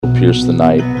pierce the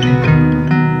night,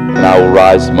 and I will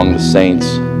rise among the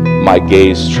saints, my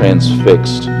gaze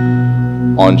transfixed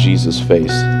on Jesus'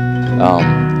 face.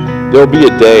 There'll be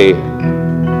a day,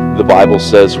 the Bible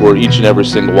says, where each and every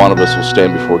single one of us will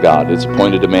stand before God. It's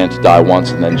appointed a man to die once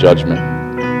and then judgment,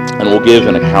 and we'll give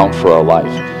an account for our life.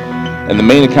 And the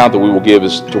main account that we will give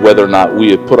is to whether or not we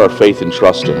have put our faith and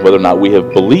trust in, whether or not we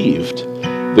have believed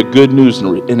the good news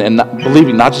and not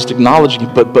believing, not just acknowledging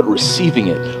it, but receiving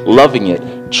it, loving it,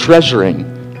 treasuring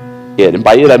it. And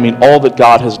by it, I mean all that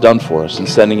God has done for us in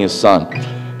sending His Son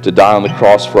to die on the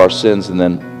cross for our sins and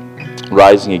then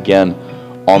rising again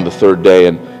on the third day.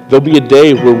 And there'll be a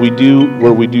day where we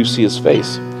do see His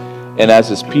face. And as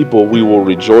His people, we will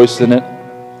rejoice in it.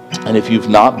 And if you've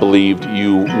not believed,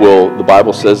 the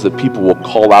Bible says that people will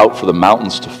call out for the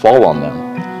mountains to fall on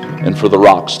them and for the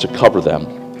rocks to cover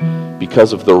them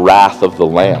because of the wrath of the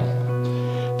Lamb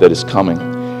that is coming.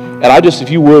 And if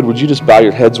you would you just bow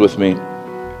your heads with me?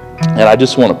 And I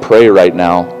just want to pray right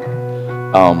now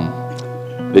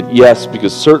that yes,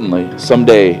 because certainly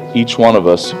someday each one of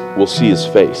us will see His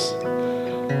face.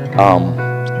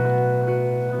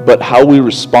 But how we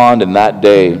respond in that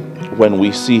day when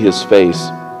we see His face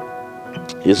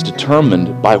is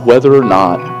determined by whether or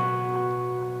not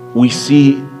we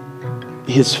see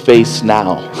His face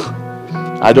now.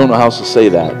 I don't know how else to say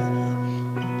that.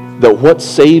 That what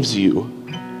saves you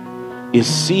is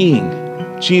seeing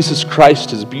Jesus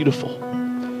Christ as beautiful.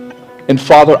 And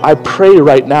Father, I pray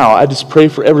right now, I just pray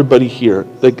for everybody here,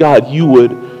 that God, You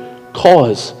would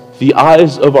cause the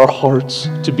eyes of our hearts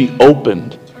to be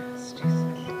opened,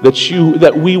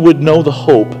 that we would know the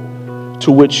hope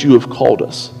to which You have called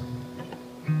us,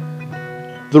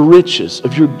 the riches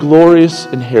of Your glorious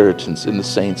inheritance in the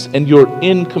saints, and Your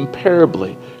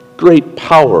incomparably great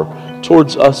power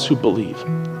towards us who believe.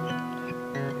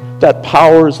 That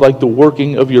power is like the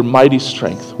working of Your mighty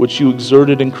strength, which You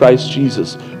exerted in Christ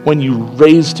Jesus when You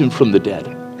raised Him from the dead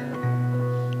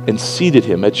and seated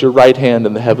Him at Your right hand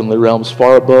in the heavenly realms,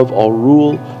 far above all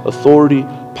rule, authority,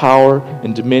 power,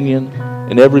 and dominion,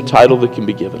 and every title that can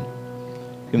be given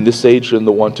in this age and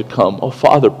the one to come. Oh,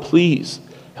 Father, please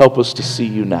help us to see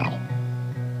You now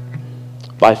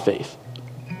by faith,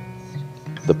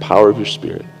 the power of Your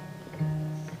Spirit.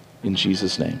 In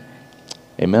Jesus' name,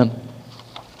 amen.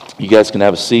 You guys can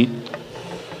have a seat.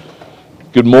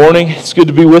 Good morning. It's good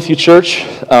to be with you, church.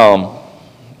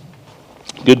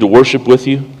 Good to worship with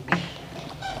you.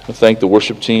 I thank the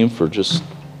worship team for just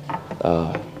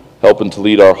helping to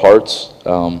lead our hearts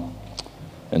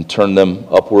and turn them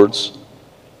upwards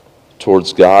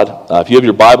towards God. If you have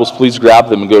your Bibles, please grab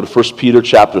them and go to 1 Peter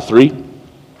chapter 3.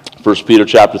 1 Peter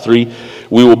chapter 3.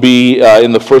 We will be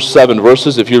in the first 7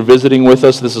 verses. If you're visiting with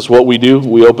us, this is what we do.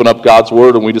 We open up God's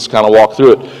Word and we just kind of walk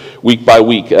through it week by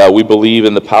week. We believe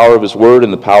in the power of His Word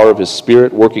and the power of His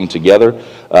Spirit working together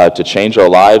to change our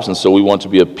lives. And so we want to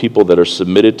be a people that are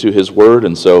submitted to His Word.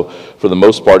 And so for the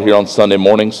most part here on Sunday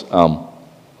mornings,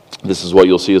 this is what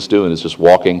you'll see us doing, is just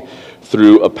walking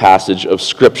through a passage of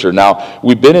Scripture. Now,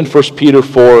 we've been in 1 Peter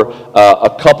for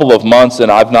a couple of months,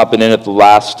 and I've not been in it the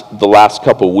last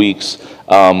couple of weeks.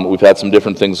 We've had some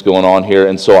different things going on here,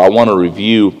 and so I want to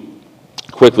review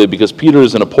quickly, because Peter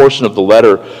is in a portion of the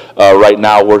letter right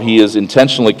now where he is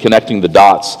intentionally connecting the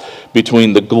dots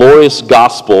between the glorious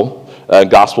gospel,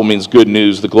 gospel means good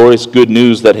news, the glorious good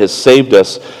news that has saved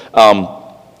us,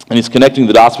 and he's connecting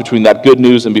the dots between that good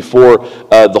news and before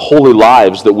the holy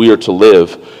lives that we are to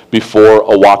live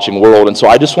before a watching world. And so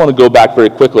I just want to go back very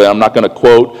quickly. I'm not going to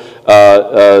quote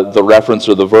the reference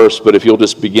or the verse, but if you'll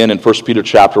just begin in 1 Peter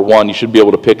chapter 1, you should be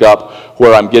able to pick up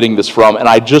where I'm getting this from. And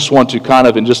I just want to kind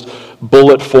of in just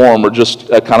bullet form or just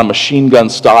kind of machine gun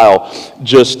style,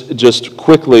 just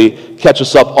quickly catch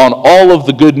us up on all of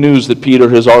the good news that Peter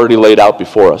has already laid out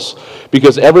before us.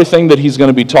 Because everything that he's going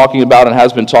to be talking about and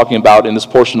has been talking about in this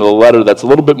portion of the letter that's a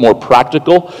little bit more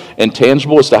practical and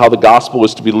tangible as to how the gospel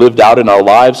is to be lived out in our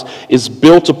lives is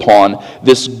built upon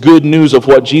this good news of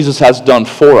what Jesus has done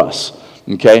for us.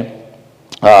 Okay?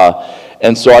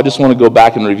 And so I just want to go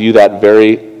back and review that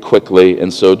very quickly.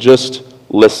 And so just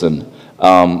listen.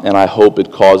 And I hope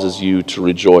it causes you to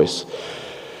rejoice.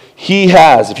 He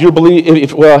has, if you're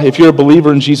a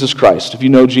believer in Jesus Christ, if you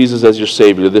know Jesus as your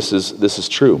Savior, this is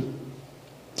true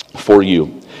for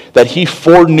you. That He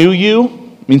foreknew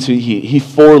you, means He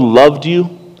foreloved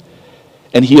you,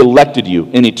 and He elected you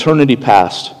in eternity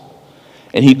past.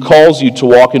 And He calls you to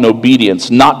walk in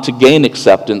obedience, not to gain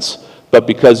acceptance, but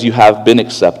because you have been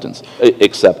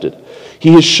accepted.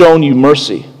 He has shown you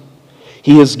mercy.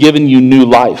 He has given you new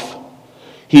life.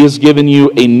 He has given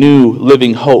you a new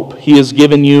living hope. He has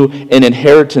given you an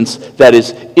inheritance that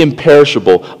is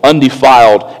imperishable,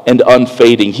 undefiled, and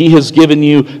unfading. He has given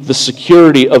you the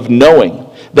security of knowing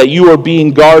that you are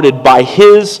being guarded by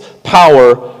His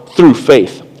power through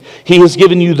faith. He has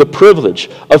given you the privilege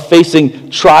of facing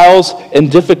trials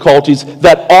and difficulties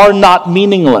that are not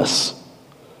meaningless,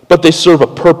 but they serve a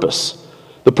purpose.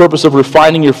 The purpose of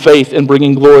refining your faith and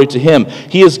bringing glory to Him.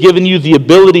 He has given you the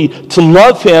ability to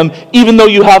love Him even though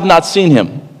you have not seen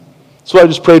Him. That's what I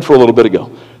just prayed for a little bit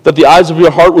ago. That the eyes of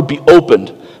your heart would be opened.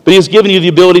 But He has given you the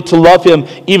ability to love Him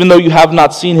even though you have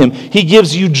not seen Him. He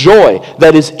gives you joy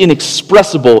that is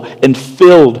inexpressible and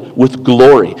filled with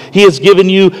glory. He has given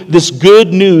you this good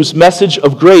news message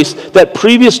of grace that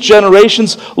previous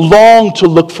generations longed to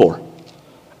look for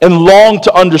and long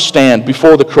to understand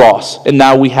before the cross, and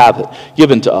now we have it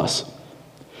given to us.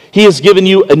 He has given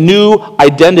you a new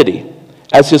identity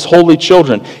as His holy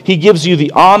children. He gives you the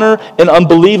honor and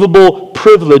unbelievable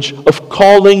privilege of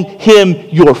calling Him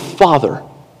your Father,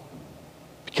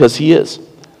 because He is.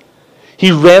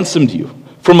 He ransomed you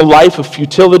from a life of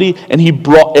futility, and He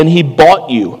bought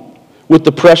you with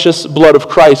the precious blood of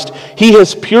Christ. He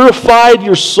has purified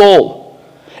your soul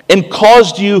and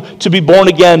caused you to be born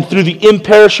again through the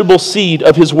imperishable seed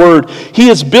of His word. He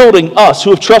is building us who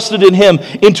have trusted in Him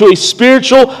into a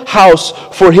spiritual house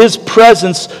for His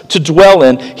presence to dwell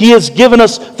in. He has given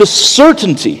us the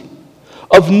certainty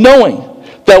of knowing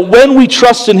that when we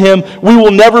trust in Him, we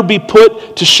will never be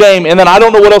put to shame. And then I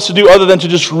don't know what else to do other than to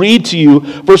just read to you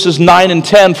verses 9 and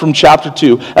 10 from chapter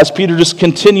 2 as Peter just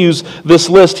continues this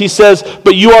list. He says,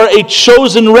 "But you are a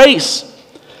chosen race,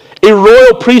 a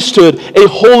royal priesthood, a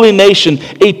holy nation,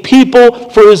 a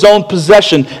people for His own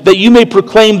possession, that you may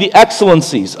proclaim the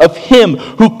excellencies of Him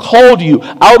who called you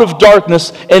out of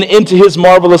darkness and into His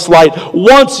marvelous light.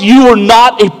 Once you were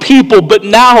not a people, but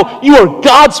now you are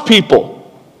God's people.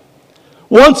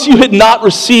 Once you had not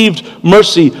received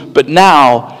mercy, but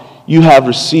now you have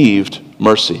received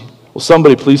mercy." Will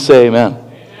somebody please say amen?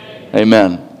 Amen.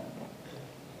 Amen.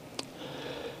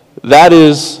 That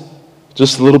is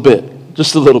just a little bit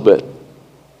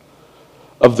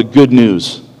of the good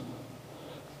news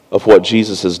of what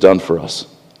Jesus has done for us.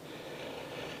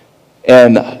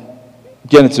 And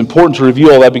again, it's important to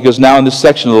review all that because now in this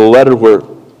section of the letter where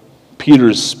Peter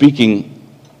is speaking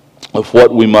of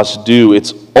what we must do,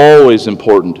 it's always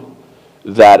important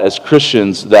that as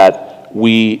Christians that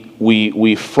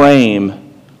we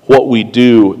frame what we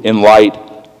do in light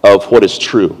of what is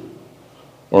true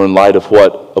or in light of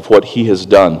what He has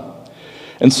done.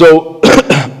 And so,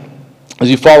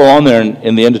 as you follow on there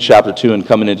in the end of chapter 2 and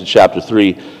coming into chapter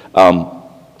 3,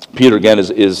 Peter again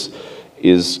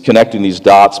is connecting these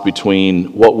dots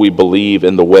between what we believe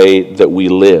and the way that we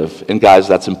live. And guys,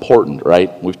 that's important,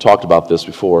 right? We've talked about this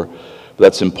before, but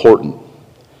that's important.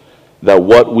 That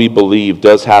what we believe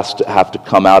does have to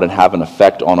come out and have an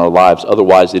effect on our lives.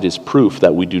 Otherwise, it is proof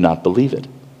that we do not believe it.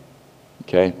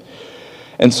 Okay?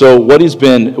 And so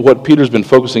what Peter's been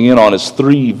focusing in on is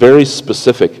 3 very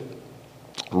specific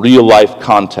real-life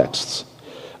contexts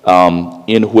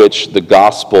in which the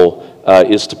gospel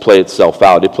is to play itself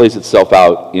out. It plays itself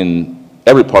out in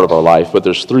every part of our life, but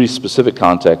there's 3 specific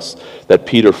contexts that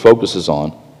Peter focuses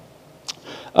on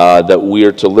that we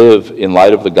are to live in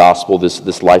light of the gospel,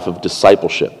 this life of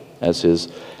discipleship as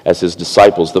his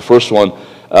disciples. The first one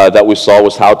that we saw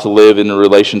was how to live in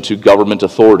relation to government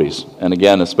authorities. And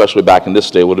again, especially back in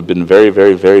this day, would have been very,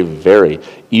 very, very, very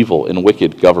evil and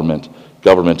wicked government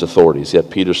authorities. Yet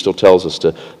Peter still tells us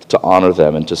to honor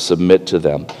them and to submit to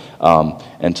them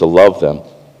and to love them.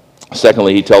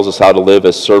 Secondly, he tells us how to live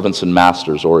as servants and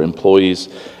masters, or employees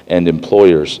and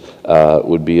employers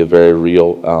would be a very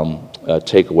real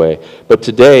takeaway. But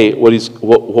today, what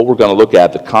we're going to look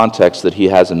at, the context that he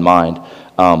has in mind,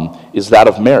 is that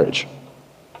of marriage.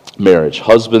 Marriage,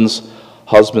 husbands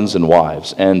and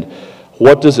wives. And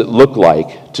what does it look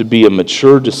like to be a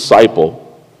mature disciple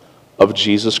of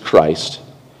Jesus Christ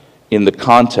in the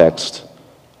context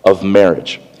of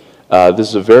marriage?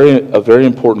 This is a very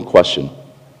important question.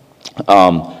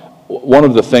 One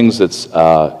of the things that's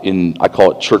I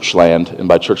call it church land, and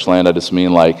by church land I just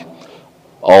mean like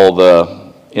all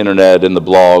the internet and the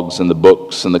blogs and the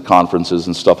books and the conferences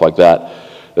and stuff like that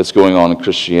that's going on in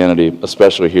Christianity,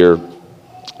 especially here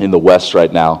in the West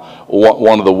right now.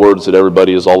 One of the words that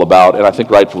everybody is all about, and I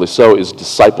think rightfully so, is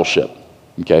discipleship.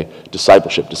 Okay,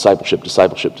 discipleship.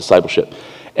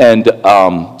 And I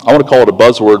want to call it a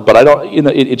buzzword, but I don't.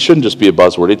 It shouldn't just be a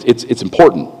buzzword. It's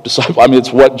important.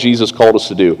 It's what Jesus called us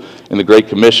to do in the Great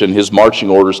Commission. His marching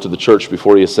orders to the church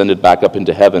before he ascended back up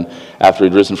into heaven after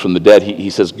he'd risen from the dead. He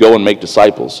says, "Go and make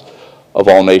disciples of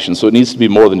all nations. So it needs to be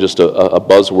more than just a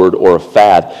buzzword or a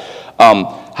fad.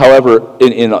 However,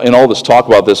 in all this talk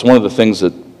about this, one of the things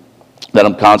that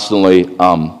I'm constantly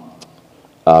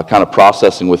kind of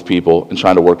processing with people and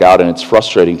trying to work out, and it's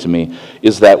frustrating to me,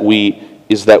 is that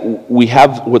we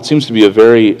have what seems to be a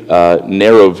very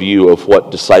narrow view of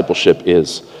what discipleship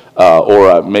is,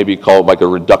 or maybe call it like a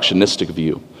reductionistic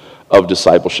view of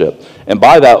discipleship. And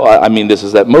by that, I mean this,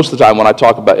 is that most of the time when I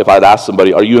talk about, if I'd ask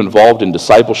somebody, are you involved in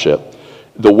discipleship?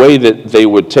 The way that they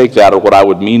would take that, or what I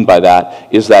would mean by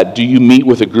that, is that do you meet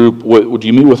with a group, do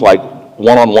you meet with like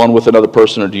one-on-one with another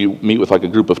person, or do you meet with like a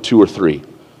group of 2 or 3?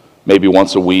 Maybe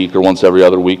once a week, or once every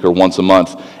other week, or once a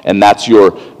month, and that's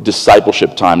your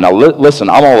discipleship time. Now listen,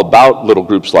 I'm all about little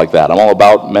groups like that. I'm all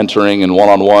about mentoring and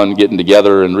one-on-one, getting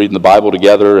together and reading the Bible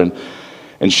together,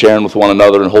 and sharing with one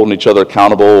another and holding each other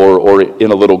accountable, or in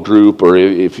a little group, or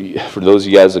for those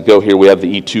of you guys that go here, we have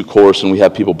the E2 course, and we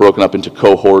have people broken up into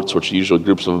cohorts, which are usually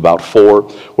groups of about 4,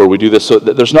 where we do this. So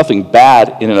there's nothing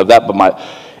bad in and of that,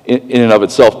 in and of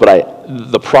itself. But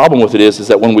the problem with it is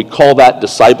that when we call that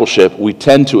discipleship, we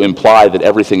tend to imply that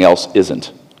everything else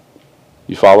isn't.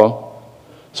 You follow?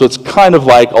 So it's kind of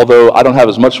like, although I don't have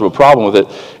as much of a problem with it,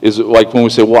 is like when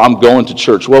we say, well, I'm going to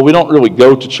church. Well, we don't really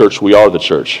go to church, we are the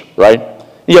church, right?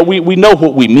 Yeah, we know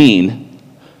what we mean,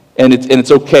 and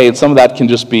it's okay, and some of that can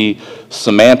just be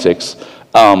semantics.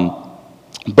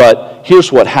 But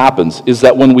here's what happens, is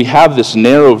that when we have this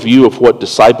narrow view of what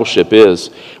discipleship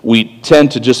is, we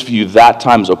tend to just view that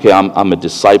time as, okay, I'm a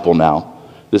disciple now.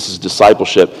 This is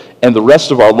discipleship. And the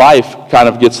rest of our life kind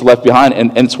of gets left behind,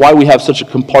 and it's why we have such a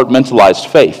compartmentalized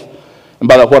faith. And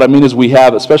by that, what I mean is we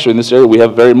have, especially in this area, we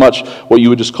have very much what you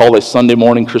would just call a Sunday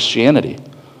morning Christianity,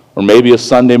 or maybe a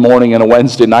Sunday morning and a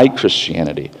Wednesday night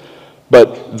Christianity.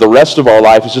 But the rest of our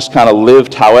life is just kind of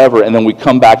lived however, and then we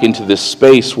come back into this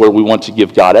space where we want to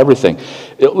give God everything.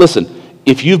 Listen,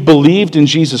 if you've believed in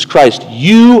Jesus Christ,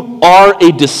 you are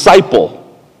a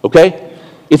disciple, okay?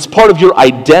 It's part of your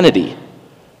identity.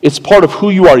 It's part of who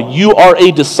you are. You are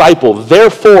a disciple.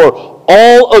 Therefore,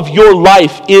 all of your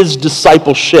life is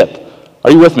discipleship.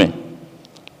 Are you with me?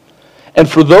 And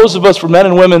for those of us, for men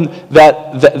and women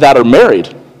that are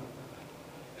married,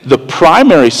 the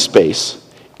primary space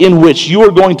in which you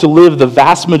are going to live the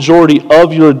vast majority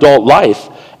of your adult life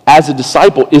as a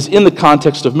disciple is in the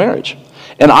context of marriage.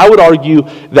 And I would argue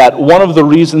that one of the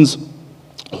reasons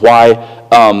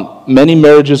why many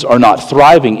marriages are not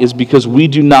thriving is because we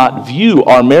do not view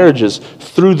our marriages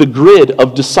through the grid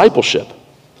of discipleship.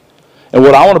 And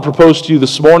what I want to propose to you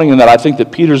this morning, and that I think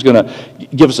that Peter's going to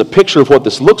give us a picture of what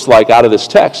this looks like out of this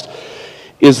text,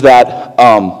 is that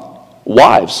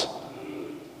wives,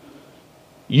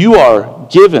 you are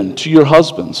given to your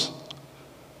husbands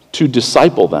to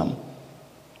disciple them.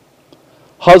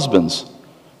 Husbands,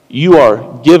 you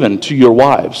are given to your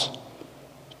wives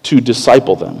to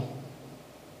disciple them.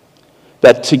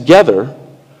 That together,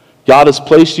 God has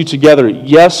placed you together,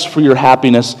 yes, for your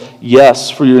happiness, yes,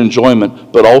 for your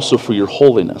enjoyment, but also for your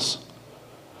holiness.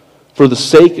 For the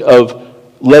sake of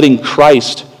letting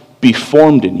Christ be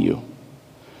formed in you.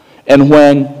 And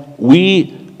when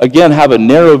we again, have a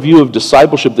narrow view of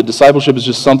discipleship, that discipleship is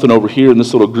just something over here in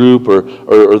this little group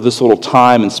or this little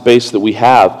time and space that we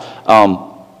have,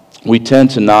 we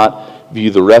tend to not view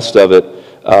the rest of it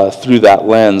through that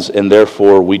lens, and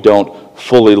therefore we don't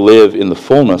fully live in the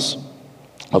fullness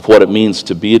of what it means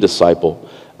to be a disciple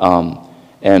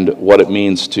and what it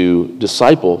means to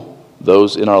disciple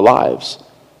those in our lives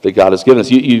that God has given us.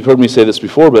 You've heard me say this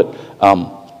before, but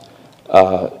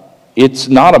it's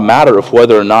not a matter of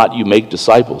whether or not you make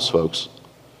disciples, folks.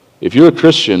 If you're a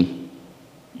Christian,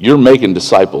 you're making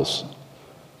disciples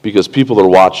because people are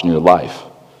watching your life.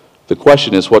 The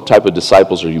question is, what type of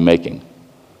disciples are you making?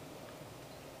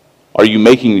 Are you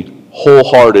making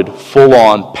wholehearted,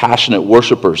 full-on, passionate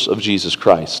worshipers of Jesus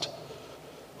Christ?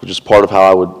 Which is part of how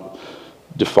I would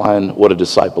define what a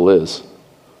disciple is.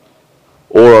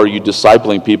 Or are you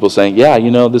discipling people saying, yeah,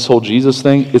 you know, this whole Jesus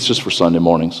thing, it's just for Sunday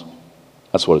mornings.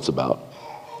 That's what it's about.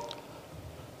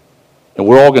 And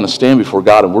we're all going to stand before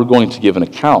God, and we're going to give an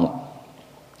account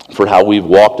for how we've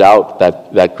walked out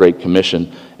that Great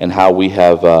Commission and how we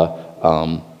have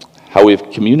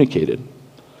communicated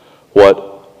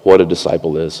what a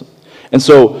disciple is. And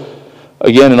so,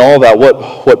 again, in all that,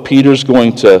 what Peter's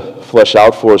going to flesh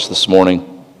out for us this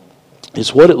morning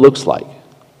is what it looks like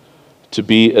to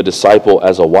be a disciple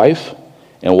as a wife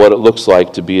and what it looks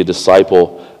like to be a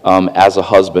disciple as a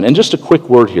husband. And just a quick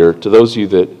word here to those of you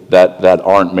that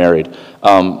aren't married.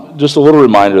 Just a little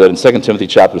reminder that in 2 Timothy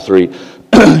chapter 3,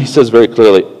 he says very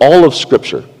clearly, all of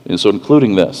Scripture, and so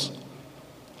including this,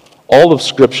 all of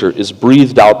Scripture is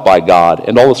breathed out by God,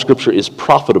 and all of Scripture is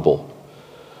profitable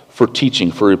for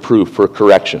teaching, for reproof, for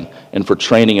correction, and for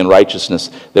training in righteousness,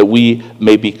 that we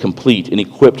may be complete and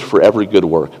equipped for every good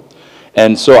work.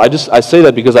 And so I say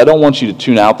that because I don't want you to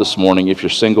tune out this morning if you're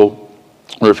single,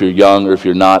 or if you're young, or if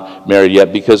you're not married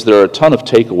yet, because there are a ton of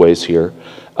takeaways here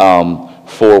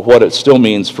for what it still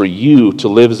means for you to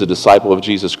live as a disciple of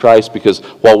Jesus Christ, because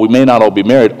while we may not all be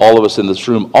married, all of us in this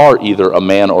room are either a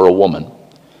man or a woman.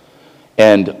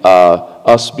 And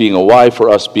us being a wife or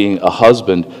us being a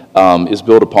husband is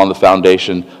built upon the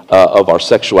foundation of our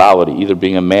sexuality, either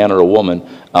being a man or a woman,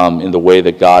 in the way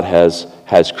that God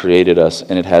has created us,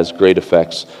 and it has great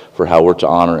effects for how we're to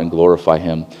honor and glorify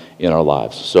Him in our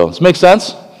lives. So, does this make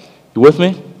sense? You with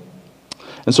me?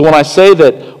 And so when I say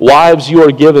that wives, you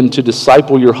are given to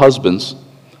disciple your husbands,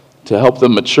 to help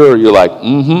them mature, you're like,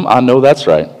 I know that's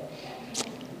right.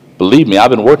 Believe me, I've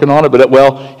been working on it, but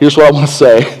here's what I want to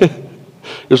say.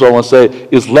 Here's what I want to say,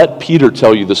 is let Peter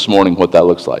tell you this morning what that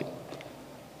looks like.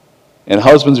 And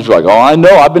husbands, if you're like, I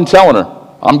know, I've been telling her,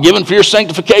 I'm giving for your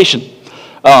sanctification.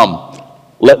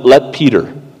 Let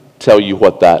Peter tell you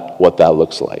what that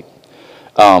looks like.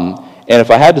 And if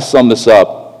I had to sum this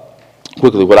up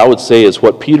quickly, what I would say is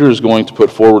what Peter is going to put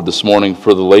forward this morning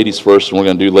for the ladies first, and we're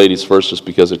going to do ladies first just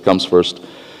because it comes first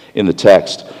in the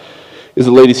text, is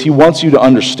that, ladies, he wants you to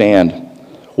understand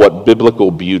what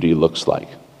biblical beauty looks like.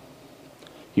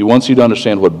 He wants you to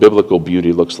understand what biblical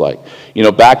beauty looks like. You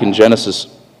know, back in Genesis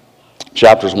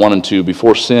chapters 1 and 2,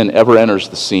 before sin ever enters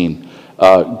the scene,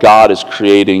 God is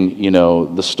creating,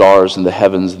 the stars and the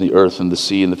heavens and the earth and the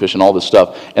sea and the fish and all this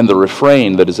stuff. And the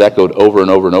refrain that is echoed over and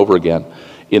over and over again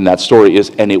in that story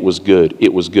is, and it was good,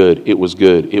 it was good, it was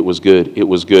good, it was good, it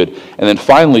was good. And then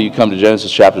finally you come to Genesis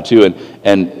chapter 2,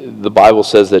 and the Bible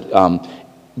says that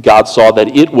God saw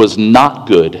that it was not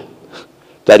good,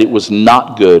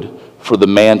 for the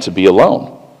man to be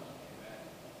alone.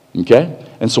 Okay?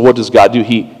 And so what does God do?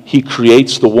 He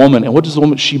creates the woman, and what does the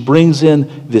woman? She brings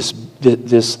in this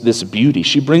beauty.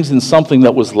 She brings in something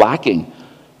that was lacking.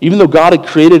 Even though God had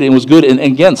created it and was good, and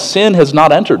again, sin has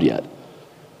not entered yet.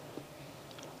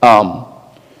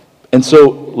 And so,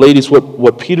 ladies,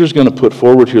 what Peter's going to put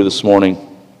forward here this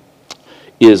morning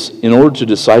is, in order to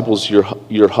disciple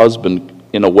your husband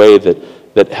in a way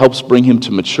that helps bring him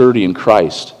to maturity in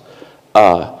Christ,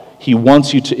 he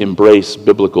wants you to embrace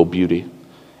biblical beauty.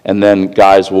 And then,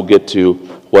 guys, we'll get to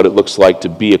what it looks like to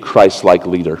be a Christ-like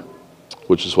leader,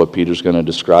 which is what Peter's going to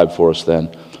describe for us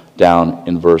then down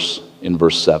in verse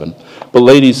 7. But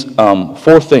ladies,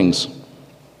 four things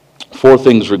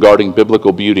regarding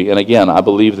biblical beauty. And again, I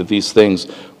believe that these things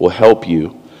will help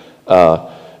you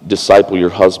disciple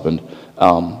your husband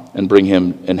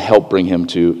and help bring him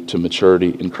to maturity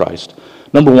in Christ.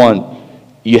 Number one,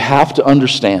 you have to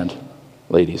understand,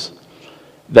 ladies,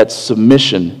 that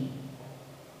submission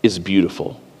is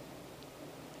beautiful.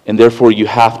 And therefore you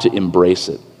have to embrace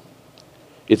it.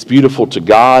 It's beautiful to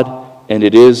God, and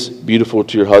it is beautiful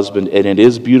to your husband, and it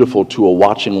is beautiful to a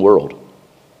watching world,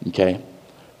 okay,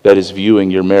 that is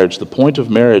viewing your marriage. The point of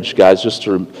marriage, guys, just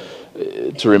to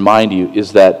remind you,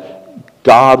 is that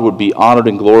God would be honored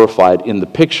and glorified in the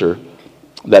picture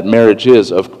that marriage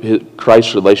is of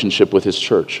Christ's relationship with his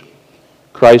church.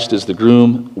 Christ is the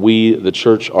groom, we, the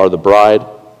church, are the bride.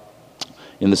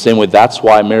 In the same way, that's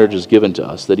why marriage is given to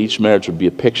us, that each marriage would be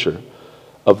a picture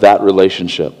of that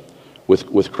relationship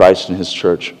with Christ and his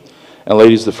church. And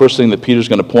ladies, the first thing that Peter's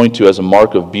going to point to as a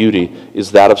mark of beauty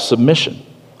is that of submission.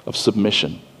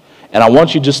 And I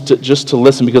want you just to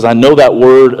listen, because I know that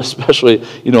word, especially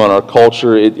in our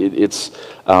culture, it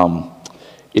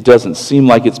doesn't seem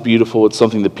like it's beautiful. It's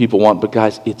something that people want, but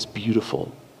guys, it's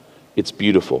beautiful. It's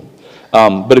beautiful.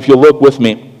 But if you'll look with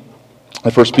me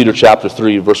at 1 Peter chapter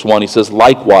 3, verse 1, he says,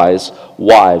 likewise,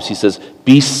 wives, he says,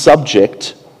 be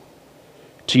subject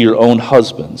to your own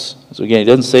husbands. So again, he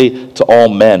doesn't say to all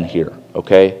men here,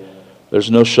 okay?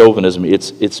 There's no chauvinism.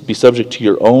 It's be subject to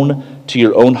your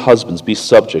own husbands. Be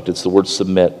subject. It's the word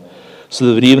submit.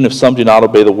 So that even if some do not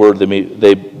obey the word,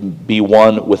 they be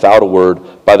won without a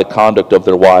word by the conduct of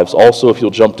their wives. Also, if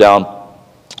you'll jump down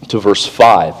to verse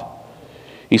 5,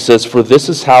 he says, for this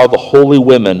is how the holy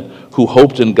women who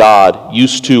hoped in God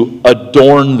used to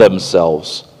adorn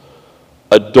themselves.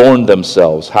 Adorn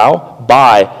themselves. How?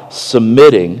 By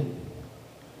submitting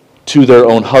to their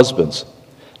own husbands.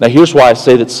 Now here's why I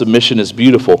say that submission is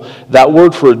beautiful. That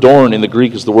word for adorn in the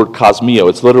Greek is the word kosmio.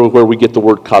 It's literally where we get the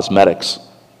word cosmetics.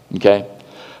 Okay?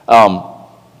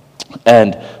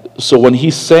 And so when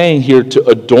he's saying here to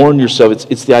adorn yourself,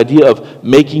 it's the idea of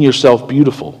making yourself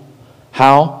beautiful.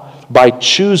 How? By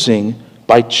choosing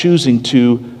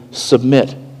to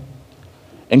submit.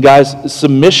 And guys,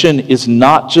 submission is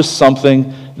not just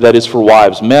something that is for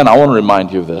wives. Men, I want to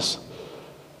remind you of this.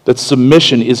 That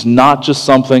submission is not just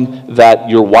something that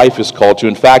your wife is called to.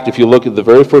 In fact, if you look at the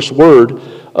very first word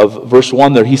of verse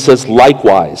 1 there, he says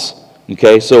likewise.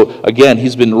 Okay, so again,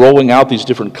 he's been rolling out these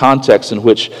different contexts in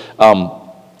which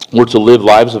we're to live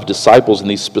lives of disciples in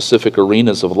these specific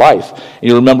arenas of life. And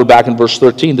you remember back in verse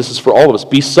 13, this is for all of us.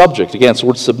 Be subject. Again, it's the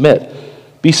word submit.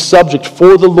 Be subject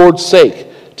for the Lord's sake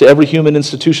to every human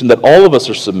institution, that all of us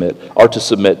are to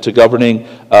submit to governing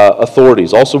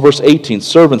authorities. Also verse 18,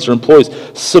 servants or employees,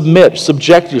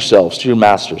 subject yourselves to your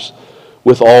masters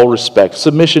with all respect.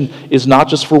 Submission is not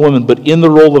just for women, but in the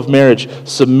role of marriage,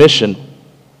 submission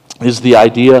is the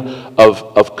idea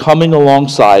of coming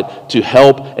alongside to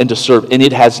help and to serve. And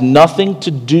it has nothing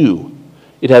to do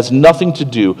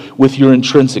with your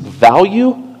intrinsic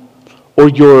value or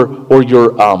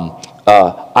your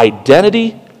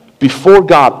identity before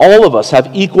God. All of us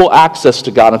have equal access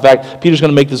to God. In fact, Peter's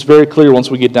going to make this very clear once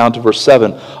we get down to verse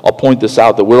 7. I'll point this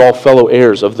out, that we're all fellow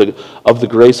heirs of the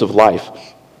grace of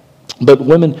life. But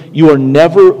women, you are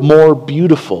never more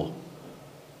beautiful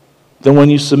than when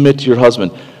you submit to your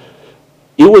husband.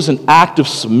 It was an act of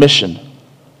submission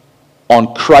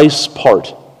on Christ's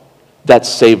part that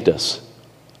saved us.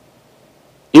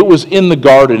 It was in the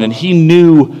garden, and he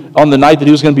knew on the night that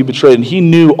he was going to be betrayed, and he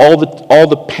knew all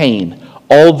the pain,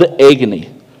 all the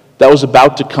agony that was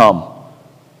about to come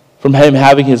from him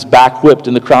having his back whipped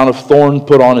and the crown of thorn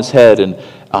put on his head and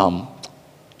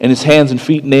his hands and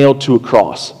feet nailed to a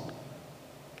cross.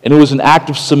 And it was an act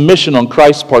of submission on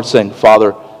Christ's part, saying,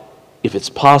 Father, if it's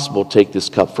possible, take this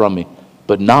cup from me,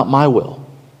 but not my will,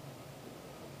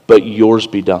 but yours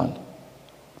be done.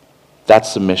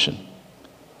 That's submission.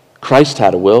 Christ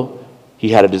had a will. He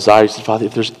had a desire. He said, Father,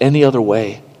 if there's any other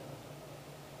way,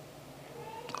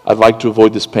 I'd like to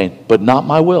avoid this pain, but not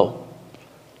my will.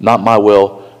 Not my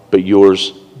will, but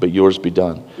yours be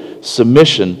done.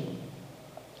 Submission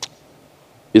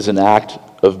is an act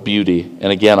of beauty.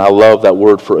 And again, I love that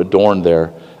word for adorn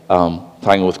there,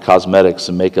 tying with cosmetics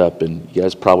and makeup. And you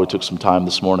guys probably took some time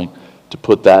this morning to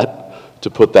put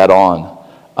that on.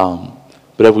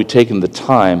 But have we taken the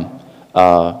time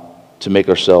to make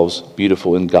ourselves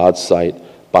beautiful in God's sight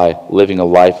by living a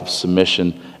life of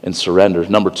submission and surrender?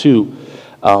 Number two,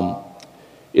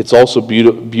 it's also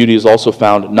beauty is also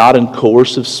found not in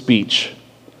coercive speech,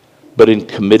 but in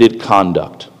committed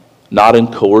conduct. Not in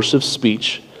coercive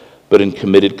speech, but in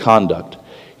committed conduct.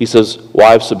 He says,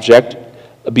 wives,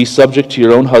 be subject to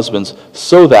your own husbands,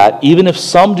 so that even if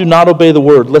some do not obey the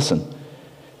word, listen,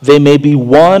 they may be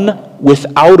won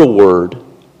without a word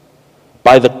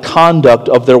by the conduct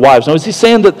of their wives. Now, is he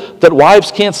saying that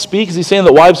wives can't speak? Is he saying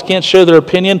that wives can't share their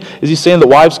opinion? Is he saying that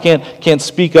wives can't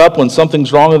speak up when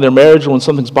something's wrong in their marriage or when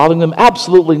something's bothering them?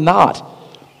 Absolutely not.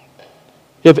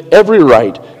 You have every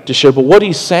right to share. But what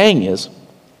he's saying is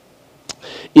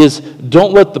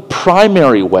don't let the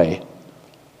primary way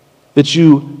that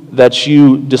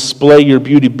you display your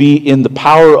beauty be in the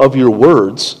power of your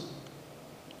words,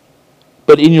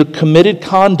 but in your committed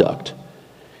conduct.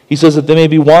 He says that they may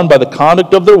be won by the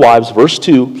conduct of their wives, verse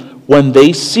 2, when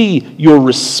they see your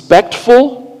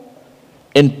respectful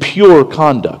and pure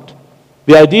conduct.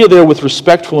 The idea there with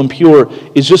respectful and pure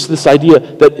is just this idea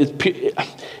that it's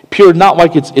pure, not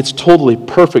like it's totally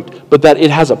perfect, but that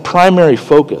it has a primary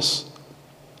focus.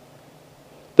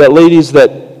 That, ladies,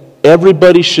 that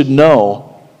everybody should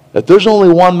know that there's only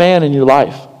one man in your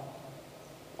life.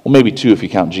 Well, maybe two if you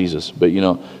count Jesus, but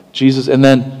Jesus, and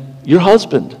then your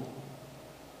husband.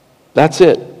 That's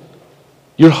it.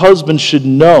 Your husband should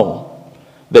know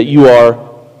that you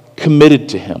are committed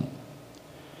to him.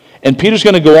 And Peter's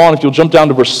going to go on, if you'll jump down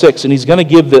to verse 6, and he's going to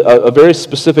give a very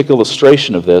specific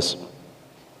illustration of this.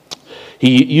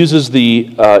 He uses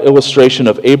the illustration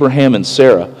of Abraham and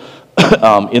Sarah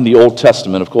in the Old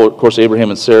Testament. Of course, Abraham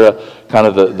and Sarah, kind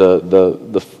of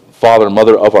the father and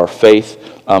mother of our faith.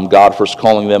 God first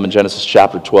calling them in Genesis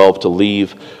chapter 12 to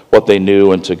leave what they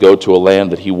knew and to go to a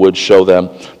land that he would show them.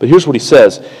 But here's what he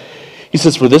says. He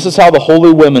says, "For this is how the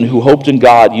holy women who hoped in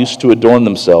God used to adorn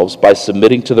themselves, by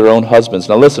submitting to their own husbands."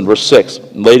 Now listen, verse 6.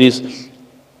 Ladies,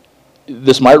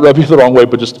 this might rub you the wrong way,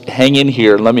 but just hang in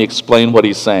here and let me explain what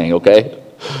he's saying, okay?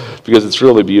 Because it's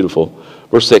really beautiful.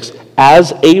 Verse 6. As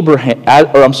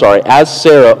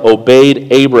Sarah obeyed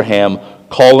Abraham,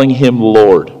 calling him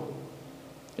Lord.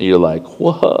 And you're like,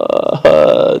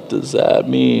 what does that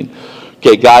mean?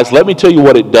 Okay, guys, let me tell you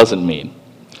what it doesn't mean.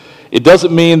 It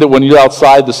doesn't mean that when you're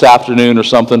outside this afternoon or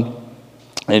something,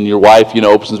 and your wife,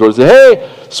 opens the door and says, "Hey,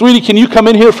 sweetie, can you come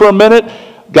in here for a minute?"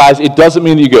 Guys, it doesn't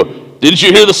mean that you go, "Didn't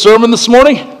you hear the sermon this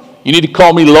morning? You need to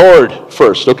call me Lord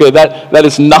first. Okay, that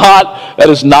is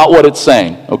not what it's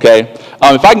saying. Okay,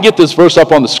 if I can get this verse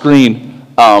up on the screen,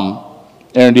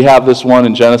 Aaron, do you have this one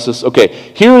in Genesis? Okay,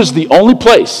 here is the only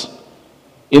place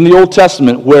in the Old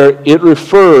Testament where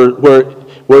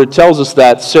it tells us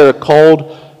that Sarah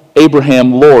called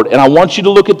Abraham Lord. And I want you to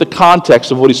look at the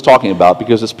context of what he's talking about,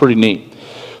 because it's pretty neat.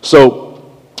 So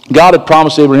God had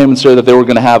promised Abraham and Sarah that they were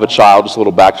going to have a child. Just a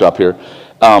little backdrop here.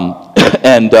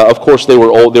 Of course, they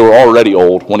were old. They were already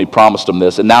old when he promised them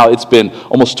this. And now it's been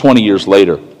almost 20 years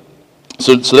later.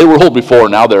 So they were old before.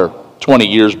 Now they're 20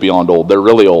 years beyond old. They're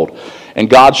really old. And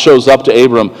God shows up to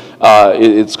Abram.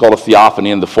 It's called a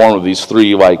theophany, in the form of these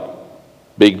three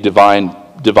big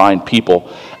divine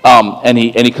people. And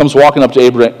he comes walking up to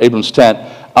Abram's tent.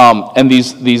 And they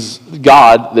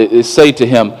say to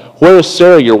him, "Where is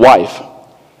Sarah, your wife?"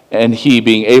 And he,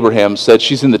 being Abraham, said,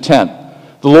 "She's in the tent."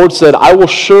 The Lord said, "I will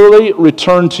surely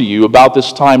return to you about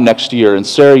this time next year, and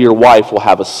Sarah, your wife, will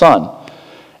have a son."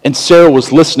 And Sarah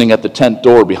was listening at the tent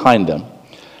door behind them.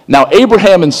 Now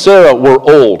Abraham and Sarah were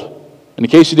old. And in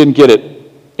case you didn't get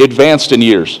it, advanced in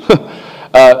years.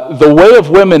 The way of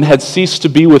women had ceased to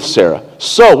be with Sarah.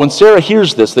 So when Sarah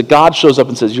hears this, that God shows up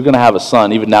and says, "You're going to have a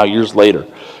son," even now years later.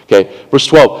 Okay, verse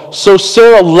 12. So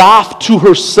Sarah laughed to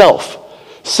herself,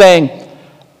 saying,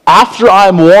 "After I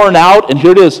am worn out," and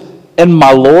here it is, "and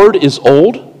my Lord is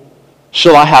old,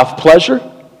 shall I have pleasure?"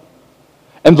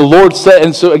 And the Lord said,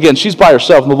 and so again, she's by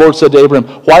herself, and the Lord said to Abraham,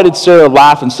 "Why did Sarah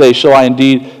laugh and say, Shall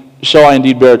I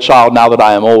indeed bear a child now that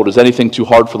I am old? Is anything too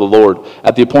hard for the Lord?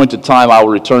 At the appointed time I will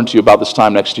return to you about this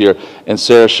time next year, and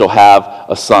Sarah shall have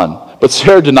a son." But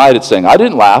Sarah denied it, saying, "I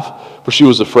didn't laugh," for she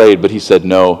was afraid. But he said,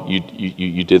 "No,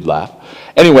 you did laugh."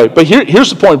 Anyway, but here's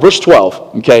the point, verse 12,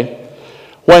 okay?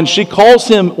 When she calls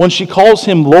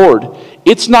him Lord,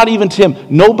 it's not even to him.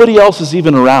 Nobody else is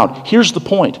even around. Here's the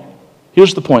point.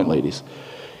 Here's the point, ladies.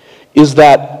 Is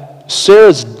that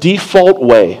Sarah's default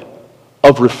way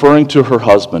of referring to her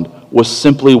husband was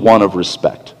simply one of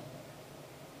respect.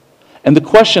 And the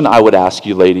question I would ask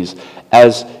you, ladies,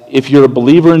 as if you're a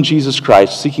believer in Jesus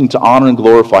Christ, seeking to honor and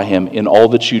glorify him in all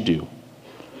that you do,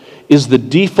 is the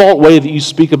default way that you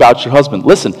speak about your husband,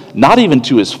 listen, not even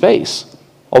to his face,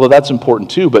 although that's important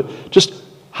too, but just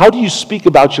how do you speak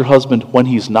about your husband when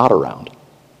he's not around?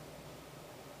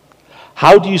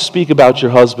 How do you speak about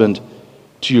your husband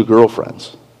to your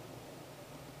girlfriends?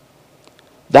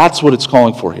 That's what it's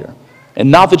calling for here. And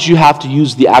not that you have to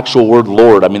use the actual word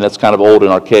Lord. I mean, that's kind of old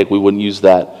and archaic. We wouldn't use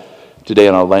that today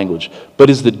in our language. But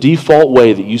is the default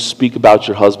way that you speak about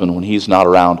your husband when he's not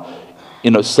around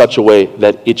in such a way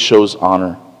that it shows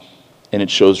honor and it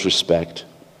shows respect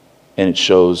and it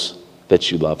shows that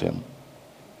you love him?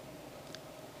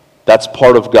 That's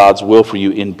part of God's will for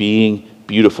you in being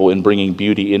beautiful, in bringing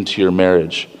beauty into your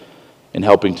marriage, in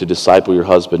helping to disciple your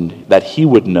husband, that he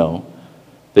would know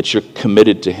that you're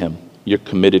committed to him, your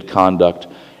committed conduct,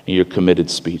 and your committed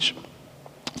speech.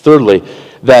 Thirdly,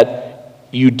 that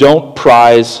you don't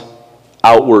prize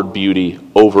outward beauty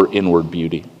over inward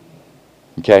beauty.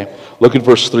 Okay? Look at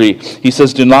verse 3. He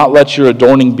says, "Do not let your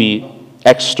adorning be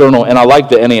external." And I like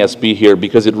the NASB here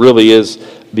because it really is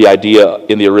the idea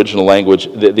in the original language.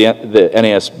 The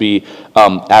NASB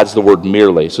adds the word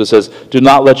merely. So it says, "Do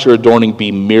not let your adorning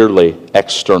be merely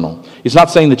external." He's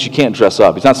not saying that you can't dress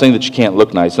up. He's not saying that you can't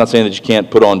look nice. He's not saying that you can't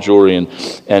put on jewelry and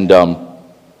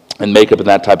makeup and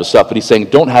that type of stuff. But he's saying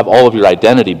don't have all of your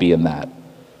identity be in that.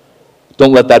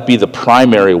 Don't let that be the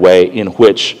primary way in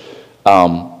which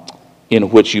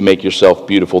you make yourself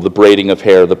beautiful. The braiding of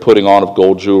hair, the putting on of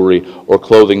gold jewelry or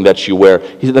clothing that you wear.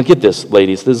 He said, now get this,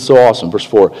 ladies. This is so awesome. Verse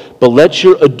 4. "But let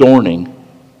your adorning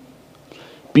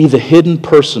be the hidden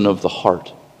person of the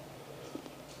heart,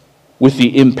 with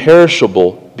the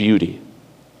imperishable beauty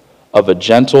of a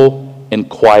gentle and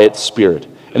quiet spirit."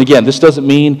 And again, this doesn't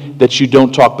mean that you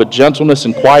don't talk, but gentleness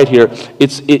and quiet here,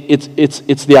 it's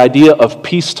the idea of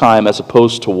peacetime as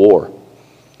opposed to war.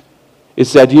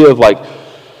 It's the idea of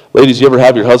ladies, you ever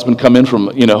have your husband come in from,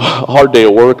 a hard day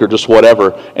of work or just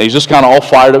whatever, and he's just kind of all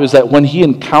fired up, is that when he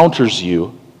encounters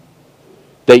you,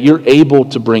 that you're able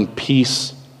to bring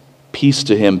peace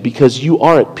to him because you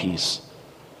are at peace.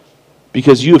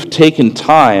 Because you have taken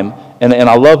time, and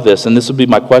I love this, and this will be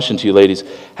my question to you, ladies.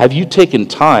 Have you taken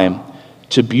time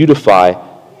to beautify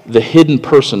the hidden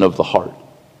person of the heart?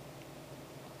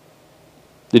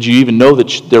 Did you even know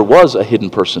that there was a hidden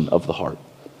person of the heart?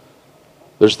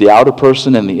 There's the outer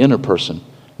person and the inner person,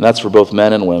 and that's for both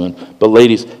men and women. But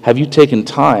ladies, have you taken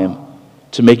time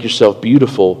to make yourself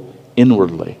beautiful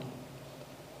inwardly?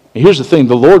 And here's the thing,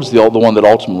 the Lord's the one that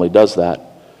ultimately does that.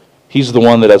 He's the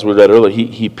one that, as we read earlier,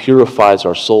 he purifies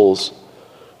our souls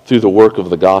through the work of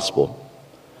the gospel.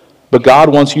 But God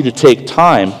wants you to take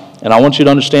time, and I want you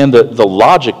to understand the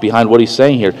logic behind what he's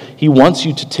saying here. He wants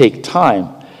you to take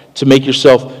time to make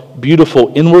yourself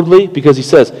beautiful inwardly, because he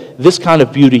says this kind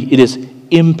of beauty, it is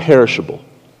imperishable.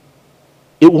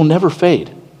 It will never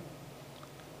fade.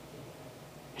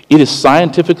 It is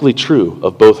scientifically true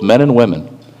of both men and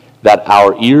women that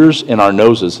our ears and our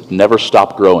noses never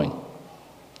stop growing.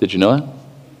 Did you know that?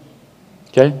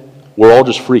 Okay? We're all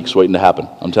just freaks waiting to happen,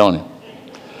 I'm telling you.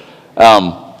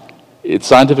 It's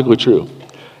scientifically true.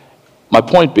 My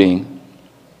point being,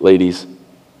 ladies,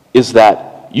 is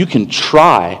that you can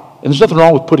try, and there's nothing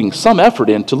wrong with putting some effort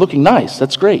into looking nice.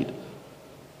 That's great.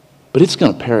 But it's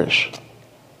going to perish.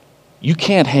 You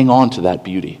can't hang on to that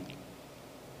beauty.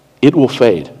 It will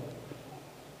fade.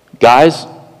 Guys,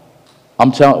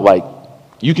 I'm telling,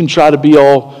 you can try to be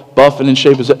all buff and in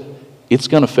shape, it's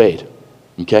going to fade,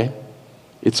 okay?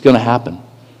 It's going to happen.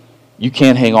 You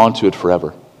can't hang on to it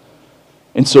forever.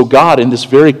 And so God, in this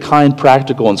very kind,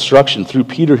 practical instruction through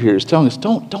Peter here, is telling us,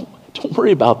 don't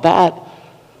worry about that.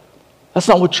 That's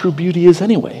not what true beauty is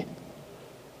anyway.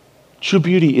 True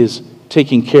beauty is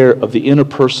taking care of the inner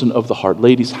person of the heart.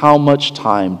 Ladies, how much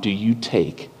time do you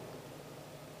take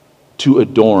to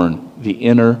adorn the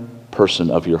inner person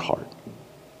of your heart?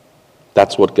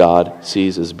 That's what God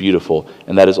sees as beautiful,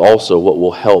 and that is also what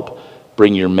will help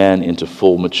bring your men into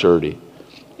full maturity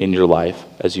in your life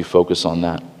as you focus on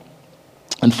that.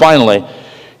 And finally,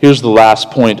 here's the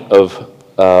last point of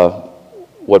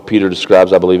what Peter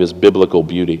describes, I believe, as biblical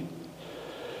beauty,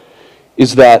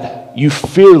 is that you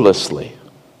fearlessly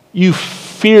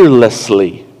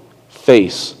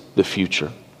face the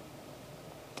future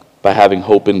by having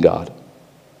hope in God.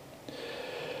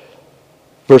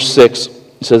 Verse 6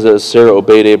 says, as Sarah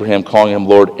obeyed Abraham, calling him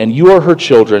Lord, and you are her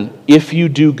children if you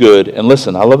do good. And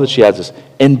listen, I love that she adds this,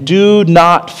 and do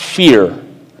not fear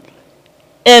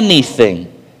anything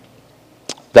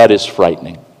that is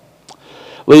frightening.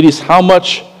 Ladies, how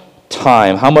much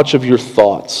time, how much of your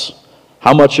thoughts,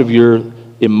 how much of your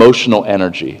emotional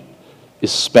energy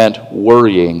is spent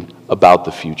worrying about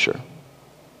the future?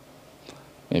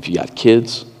 And if you got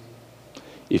kids,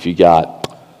 if you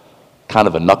got kind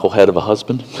of a knucklehead of a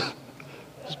husband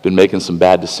who's been making some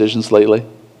bad decisions lately,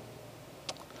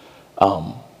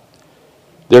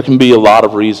 there can be a lot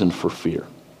of reason for fear,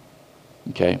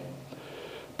 okay?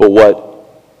 But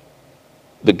what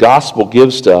the gospel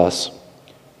gives to us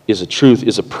is a truth,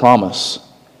 is a promise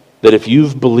that if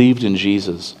you've believed in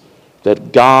Jesus,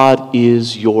 that God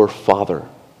is your Father.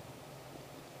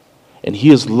 And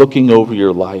He is looking over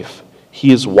your life.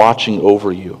 He is watching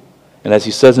over you. And as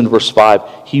He says in verse 5,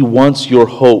 He wants your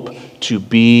hope to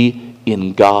be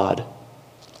in God.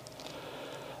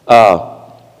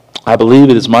 I believe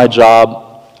it is my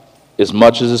job, as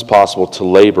much as is possible, to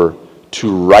labor to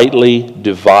rightly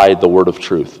divide the word of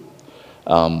truth,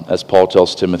 as Paul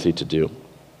tells Timothy to do.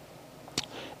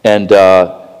 And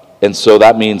so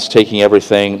that means taking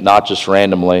everything, not just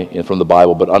randomly from the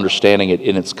Bible, but understanding it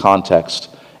in its context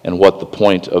and what the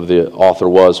point of the author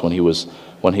was when he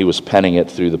was penning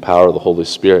it through the power of the Holy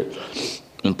Spirit.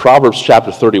 In Proverbs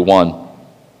chapter 31,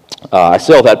 I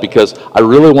say all that because I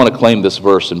really want to claim this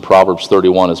verse in Proverbs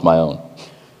 31 as my own.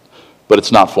 But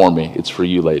it's not for me, it's for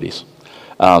you ladies.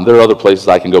 There are other places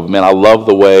I can go, but man, I love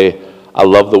the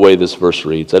way this verse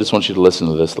reads. I just want you to listen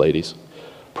to this, ladies.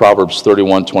 Proverbs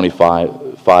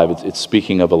 31:25, it's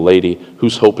speaking of a lady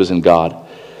whose hope is in God.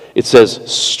 It says,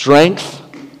 strength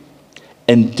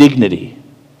and dignity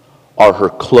are her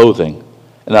clothing.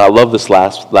 And then I love this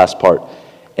last part.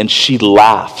 And she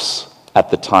laughs at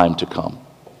the time to come.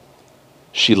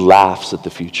 She laughs at the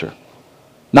future.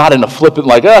 Not in a flippant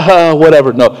like,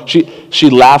 whatever. No, she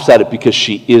laughs at it because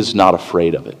she is not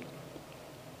afraid of it.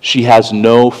 She has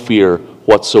no fear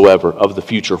whatsoever of the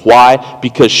future. Why?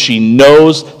 Because she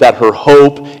knows that her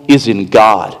hope is in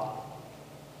God.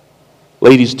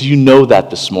 Ladies, do you know that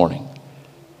this morning?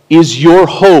 Is your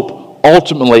hope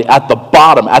ultimately at the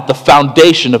bottom, at the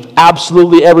foundation of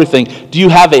absolutely everything? Do you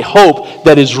have a hope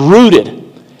that is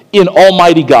rooted in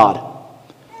Almighty God?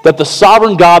 That the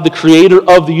sovereign God, the creator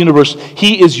of the universe,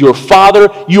 He is your Father,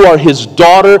 you are His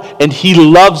daughter, and He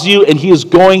loves you, and He is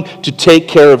going to take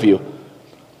care of you.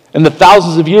 And the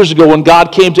thousands of years ago when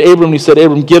God came to Abram, He said,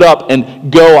 Abram, get up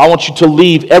and go. I want you to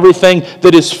leave everything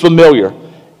that is familiar,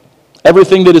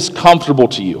 everything that is comfortable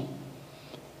to you,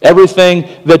 everything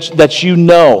that you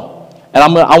know. And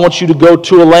I want you to go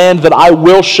to a land that I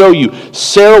will show you.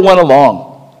 Sarah went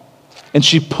along, and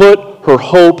she put her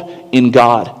hope in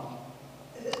God.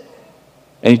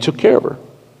 And He took care of her.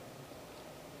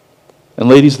 And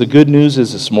ladies, the good news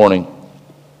is this morning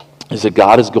is that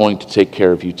God is going to take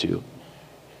care of you too.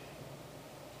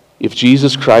 if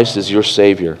Jesus Christ is your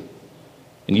Savior,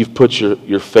 and you've put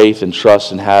your faith and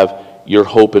trust and have your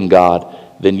hope in God,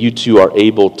 then you too are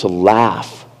able to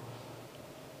laugh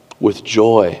with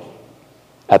joy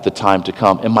at the time to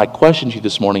come. And my question to you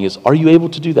this morning is, are you able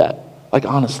to do that? Like,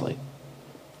 honestly.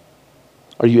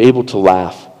 Are you able to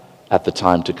laugh at the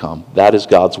time to come? That is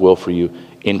God's will for you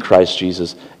in Christ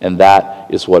Jesus, and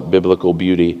that is what biblical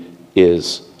beauty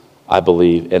is, I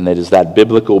believe. And it is that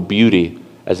biblical beauty,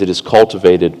 as it is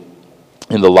cultivated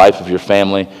in the life of your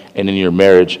family and in your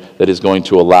marriage, that is going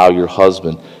to allow your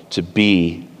husband to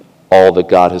be all that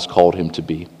God has called him to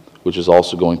be, which is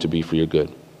also going to be for your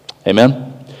good.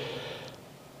 Amen?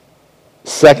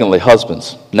 Secondly,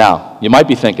 husbands. Now, you might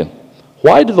be thinking,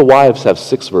 why do the wives have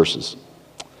 6 verses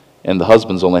and the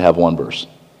husbands only have 1 verse?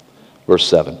 Verse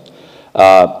 7.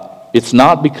 It's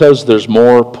not because there's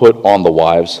more put on the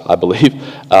wives, I believe.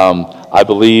 I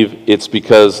believe it's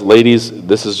because, ladies,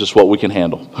 this is just what we can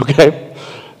handle, okay?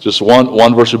 Just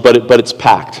one verse, but it's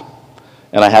packed.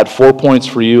 And I had 4 points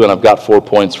for you, and I've got 4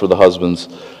 points for the husbands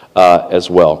as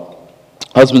well.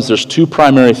 Husbands, there's 2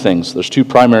 primary things. There's 2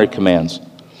 primary commands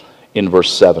in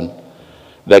verse 7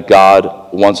 that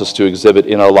God wants us to exhibit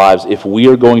in our lives if we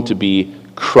are going to be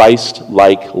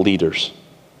Christ-like leaders,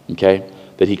 okay,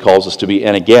 that he calls us to be.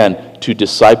 And again, to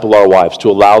disciple our wives, to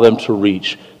allow them to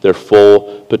reach their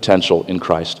full potential in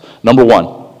Christ. Number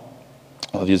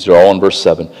 1, these are all in verse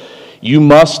 7. You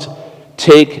must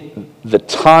take the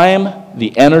time,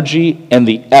 the energy, and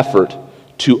the effort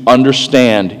to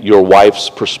understand your wife's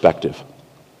perspective.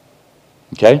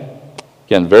 Okay?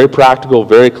 Again, very practical,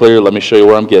 very clear. Let me show you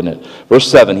where I'm getting it. Verse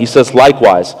 7, he says,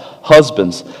 likewise,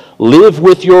 husbands, live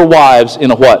with your wives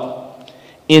in a what?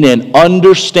 In an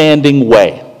understanding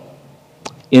way.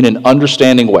 In an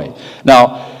understanding way.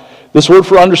 Now, this word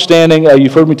for understanding,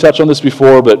 you've heard me touch on this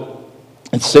before, but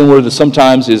it's the same word that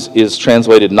sometimes is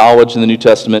translated knowledge in the New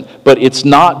Testament, but it's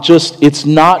not just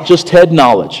head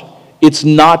knowledge. It's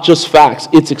not just facts.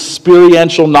 It's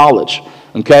experiential knowledge,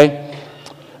 okay?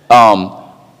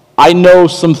 I know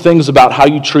some things about how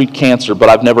you treat cancer, but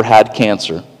I've never had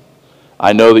cancer.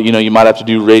 I know that, you might have to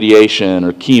do radiation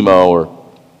or chemo, or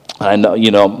I know,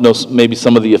 know maybe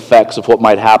some of the effects of what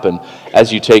might happen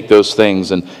as you take those things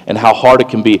and how hard it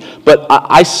can be. But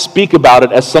I speak about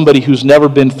it as somebody who's never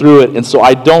been through it, and so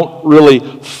I don't really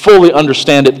fully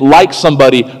understand it like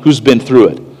somebody who's been through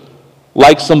it.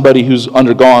 Like somebody who's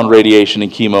undergone radiation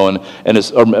and chemo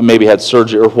or maybe had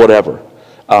surgery or whatever.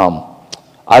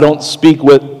 I don't speak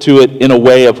to it in a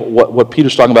way of what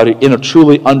Peter's talking about here, in a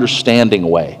truly understanding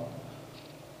way.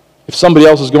 If somebody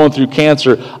else is going through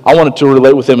cancer, I want to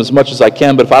relate with them as much as I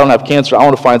can, but if I don't have cancer, I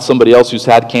want to find somebody else who's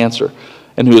had cancer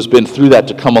and who has been through that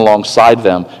to come alongside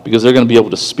them, because they're going to be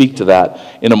able to speak to that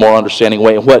in a more understanding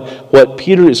way. And what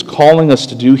Peter is calling us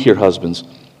to do here, husbands,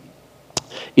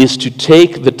 is to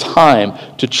take the time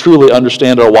to truly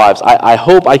understand our wives. I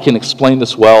hope I can explain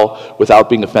this well without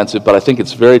being offensive, but I think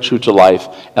it's very true to life,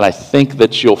 and I think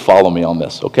that you'll follow me on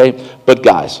this, okay? But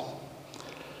guys,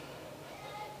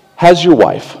 has your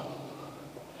wife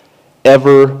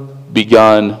ever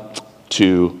begun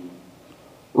to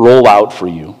roll out for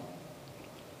you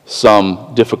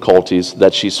some difficulties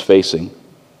that she's facing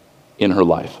in her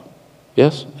life?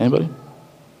 Yes? Anybody?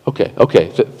 Okay.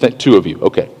 2 of you.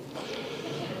 Okay.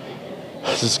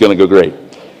 This is going to go great.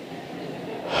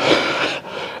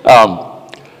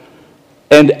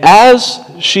 And as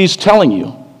she's telling you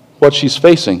what she's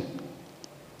facing,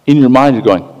 in your mind you're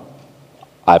going,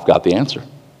 I've got the answer.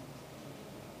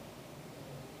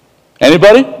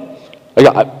 Anybody?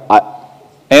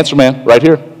 Answer man, right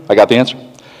here. I got the answer.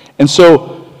 And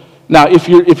so, now if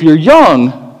you're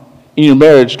young in your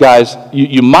marriage, guys,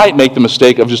 you might make the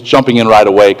mistake of just jumping in right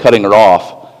away, cutting her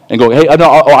off, and going, hey,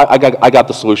 I got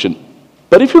the solution.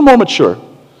 But if you're more mature,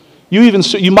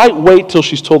 you might wait till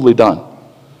she's totally done.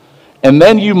 And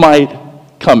then you might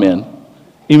come in,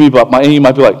 and you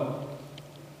might be like,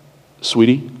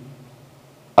 sweetie,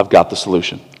 I've got the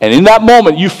solution. And in that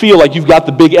moment, you feel like you've got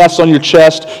the big S on your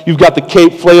chest, you've got the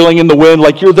cape flailing in the wind,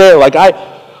 like you're there, like I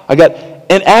got,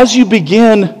 and as you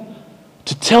begin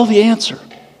to tell the answer,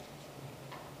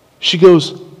 she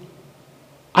goes,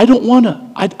 I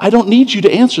don't need you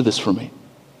to answer this for me.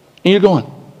 And you're going,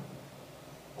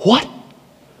 what?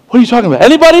 What are you talking about?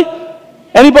 Anybody?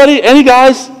 Any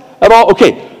guys at all?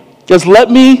 Okay, guys,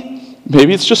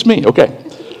 maybe it's just me, okay.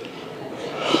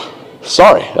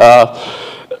 Sorry.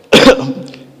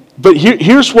 But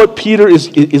here's what Peter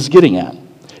is getting at.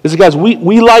 Is that, guys,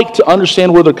 we like to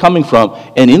understand where they're coming from,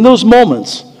 and in those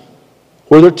moments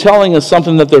where they're telling us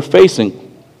something that they're facing,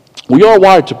 We are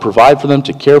wired to provide for them,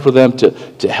 to care for them,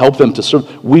 to help them, to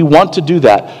serve. We want to do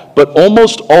that, but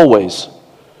almost always,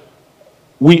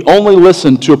 we only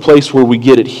listen to a place where we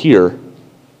get it here,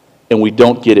 and we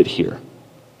don't get it here.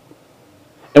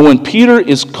 And when Peter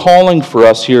is calling for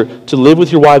us here to live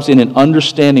with your wives in an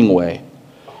understanding way,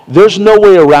 there's no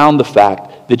way around the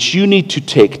fact that you need to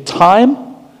take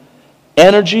time,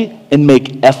 energy, and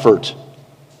make effort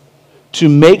to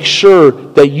make sure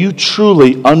that you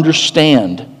truly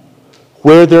understand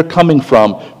where they're coming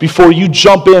from before you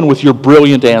jump in with your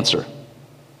brilliant answer.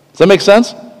 Does that make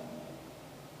sense?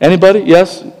 Anybody?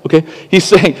 Yes? Okay. He's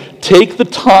saying, take the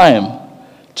time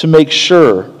to make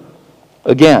sure,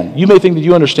 again, you may think that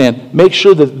you understand, make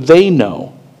sure that they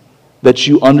know that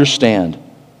you understand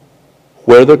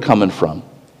where they're coming from.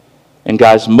 And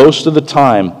guys, most of the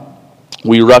time,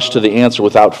 we rush to the answer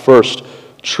without first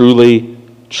truly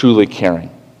caring.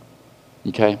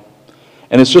 Okay?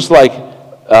 And it's just like,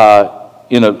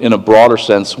 in a broader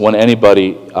sense, when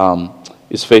anybody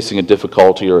is facing a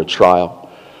difficulty or a trial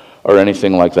or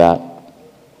anything like that,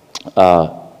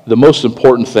 the most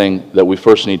important thing that we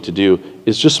first need to do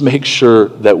is just make sure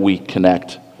that we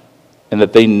connect and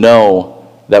that they know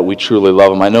that we truly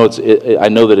love them. I know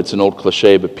that it's an old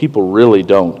cliche, but people really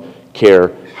don't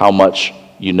care how much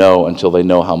you know until they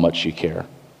know how much you care.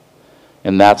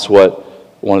 And that's what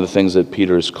one of the things that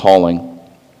Peter is calling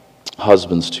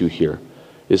husbands to here,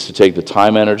 is to take the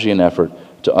time, energy, and effort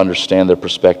to understand their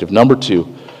perspective. Number 2,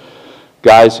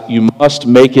 guys, you must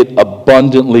make it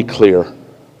abundantly clear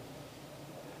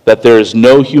that there is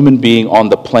no human being on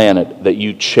the planet that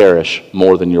you cherish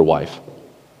more than your wife.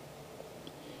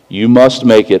 You must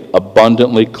make it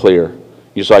abundantly clear.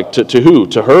 He's like, to who?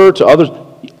 To her? To others?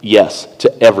 Yes,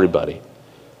 to everybody.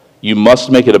 You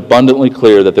must make it abundantly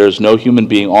clear that there is no human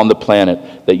being on the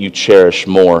planet that you cherish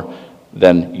more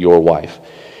than your wife.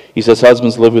 He says,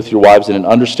 husbands, live with your wives in an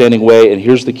understanding way. And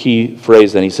here's the key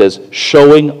phrase then. He says,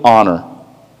 showing honor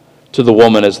to the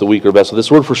woman as the weaker vessel. This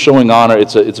word for showing honor,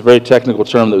 it's a very technical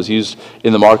term that was used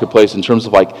in the marketplace in terms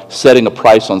of like setting a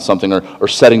price on something or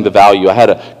setting the value. I had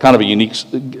a kind of a unique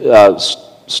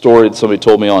story that somebody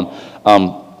told me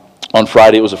on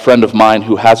Friday. It was a friend of mine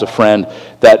who has a friend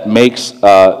that makes,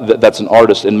 that's an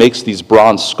artist and makes these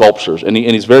bronze sculptures. And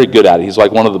he's very good at it. He's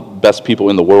like one of the best people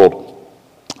in the world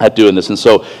at doing this. And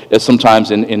so sometimes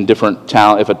in different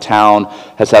town, if a town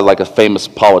has had like a famous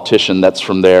politician that's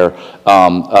from there,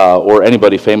 or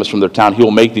anybody famous from their town, he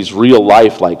will make these real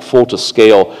life, like full to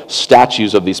scale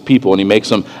statues of these people, and he makes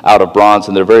them out of bronze,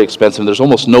 and they're very expensive, and there's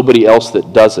almost nobody else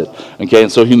that does it. Okay,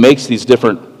 and so he makes these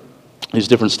different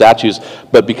statues,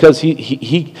 but because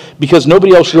because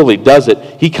nobody else really does it,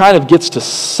 he kind of gets to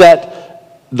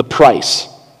set the price.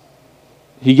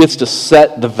 He gets to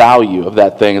set the value of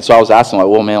that thing. And so I was asking him,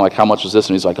 like, well, man, like, how much was this?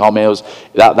 And he's like, oh, man,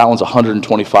 that one's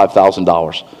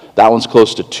 $125,000. That one's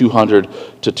close to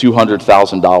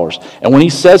 $200,000. And when he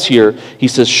says here, he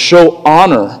says, show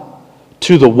honor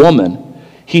to the woman,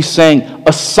 he's saying,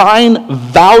 assign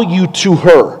value to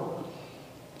her.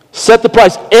 Set the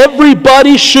price.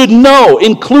 Everybody should know,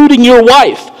 including your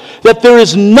wife, that there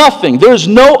is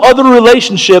no other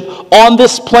relationship on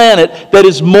this planet that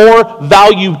is more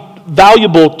valuable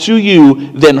to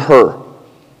you than her.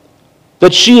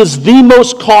 That she is the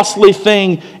most costly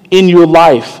thing in your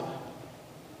life.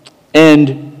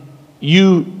 And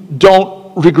you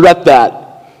don't regret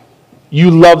that.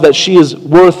 You love that she is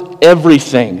worth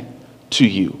everything to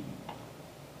you.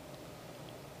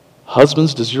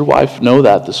 Husbands, does your wife know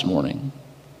that this morning?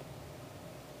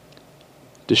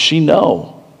 Does she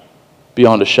know,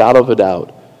 beyond a shadow of a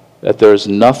doubt, that there is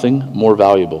nothing more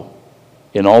valuable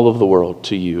in all of the world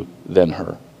to you than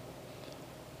her?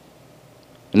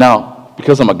 Now,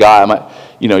 because I'm a guy,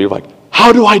 you're like,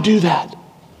 how do I do that?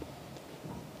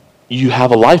 You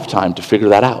have a lifetime to figure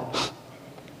that out.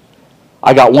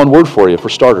 I got one word for you, for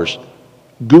starters.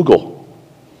 Google.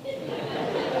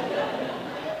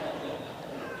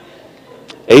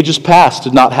 Ages past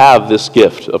did not have this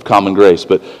gift of common grace,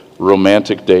 but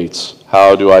romantic dates.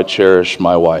 How do I cherish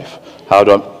my wife?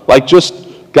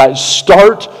 Guys,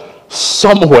 start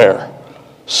somewhere.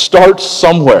 Start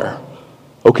somewhere.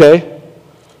 Okay?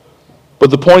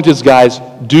 But the point is, guys,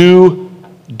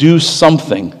 do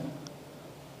something.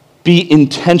 Be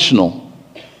intentional,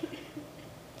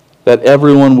 that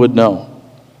everyone would know.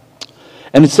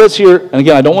 And it says here, and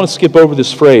again, I don't want to skip over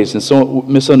this phrase, and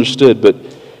someone misunderstood, but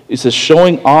it says,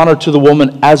 showing honor to the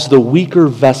woman as the weaker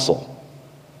vessel.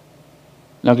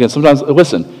 Now again, sometimes,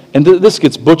 listen, and this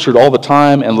gets butchered all the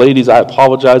time, and ladies, I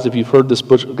apologize if you've heard this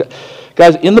butchered.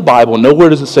 Guys, in the Bible, nowhere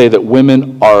does it say that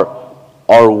women are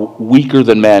weaker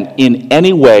than men in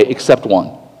any way except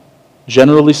one.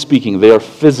 generally speaking, they are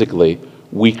physically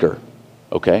weaker,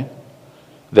 okay,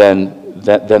 than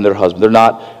their husband. They're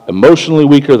not emotionally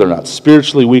weaker, they're not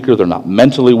spiritually weaker, they're not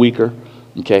mentally weaker,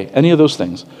 okay, any of those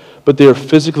things. But they are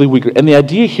physically weaker. And the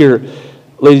idea here,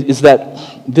 ladies, is that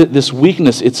this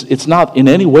weakness, it's not in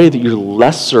any way that you're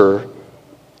lesser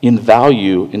in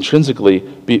value intrinsically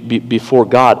before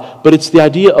God, but it's the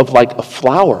idea of like a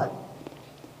flower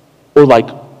or like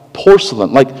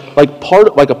porcelain, like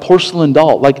a porcelain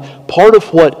doll. Like part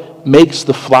of what makes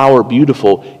the flower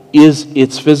beautiful is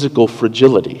its physical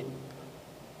fragility.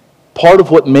 Part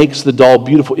of what makes the doll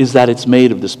beautiful is that it's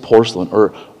made of this porcelain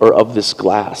or of this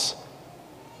glass.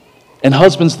 And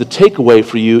husbands, the takeaway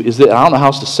for you is that, and I don't know how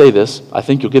else to say this, I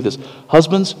think you'll get this.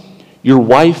 Husbands, your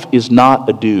wife is not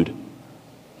a dude.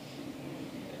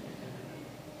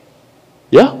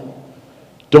 Yeah?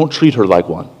 Don't treat her like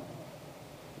one.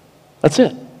 That's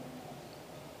it.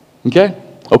 Okay?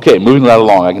 Okay, moving right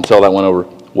along. I can tell that went over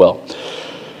well.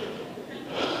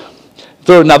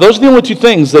 Third, now those are the only two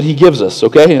things that he gives us,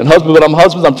 okay? And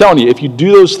husbands, I'm telling you, if you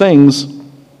do those things,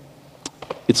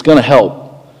 it's going to help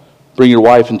bring your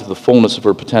wife into the fullness of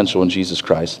her potential in Jesus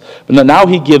Christ. But now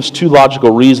he gives two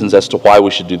logical reasons as to why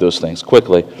we should do those things.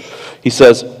 Quickly, he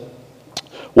says,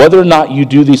 whether or not you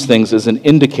do these things is an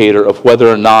indicator of whether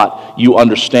or not you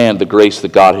understand the grace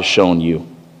that God has shown you.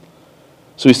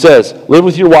 So he says, live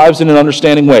with your wives in an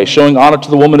understanding way, showing honor to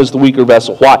the woman as the weaker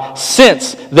vessel. Why?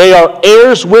 Since they are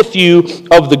heirs with you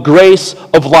of the grace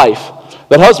of life.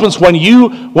 That husbands, when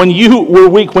you were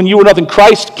weak, when you were nothing,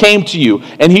 Christ came to you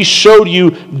and he showed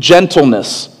you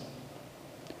gentleness.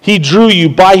 He drew you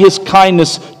by his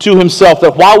kindness to himself,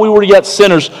 that while we were yet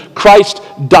sinners, Christ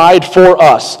died for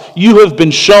us. You have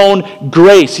been shown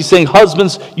grace. He's saying,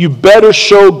 husbands, you better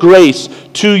show grace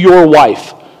to your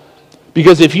wife.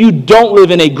 Because if you don't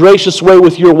live in a gracious way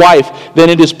with your wife, then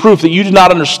it is proof that you do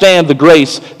not understand the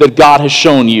grace that God has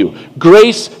shown you.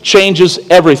 Grace changes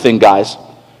everything, guys.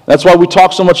 That's why we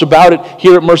talk so much about it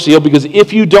here at Mercy Hill, because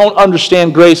if you don't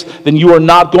understand grace, then you are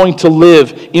not going to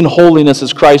live in holiness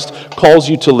as Christ calls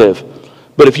you to live.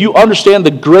 But if you understand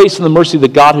the grace and the mercy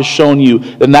that God has shown you,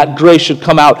 then that grace should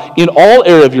come out in all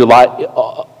areas of your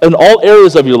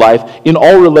life, in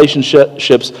all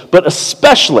relationships, but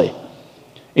especially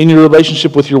in your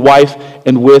relationship with your wife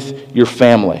and with your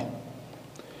family.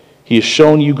 He has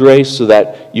shown you grace so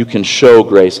that you can show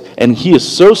grace. And he is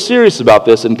so serious about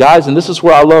this. And guys, and this is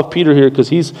where I love Peter here, because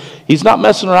he's not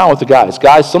messing around with the guys.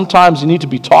 Guys, sometimes you need to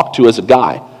be talked to as a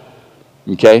guy.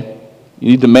 Okay? You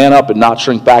need to man up and not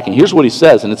shrink back. And here's what he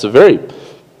says, and it's a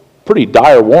pretty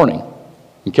dire warning.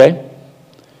 Okay?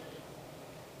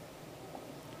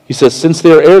 He says, since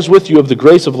they are heirs with you of the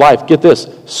grace of life, get this,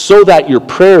 so that your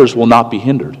prayers will not be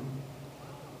hindered.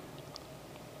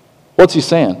 What's he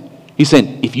saying? He's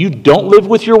saying, if you don't live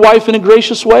with your wife in a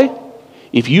gracious way,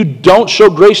 if you don't show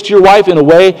grace to your wife in a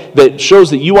way that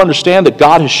shows that you understand that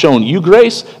God has shown you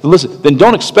grace, then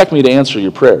don't expect me to answer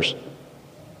your prayers.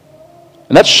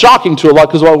 And that's shocking to a lot,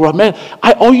 because, well, man,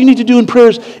 all you need to do in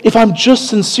prayers, if I'm just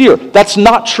sincere, that's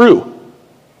not true.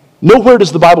 Nowhere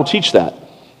does the Bible teach that.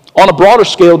 On a broader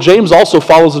scale, James also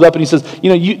follows it up and he says,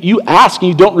 you ask and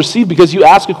you don't receive because you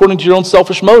ask according to your own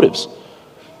selfish motives.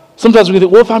 Sometimes we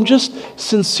think, well, if I'm just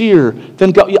sincere,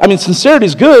 then God, sincerity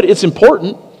is good, it's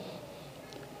important.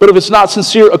 But if it's not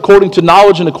sincere according to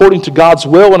knowledge and according to God's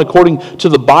will and according to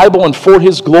the Bible and for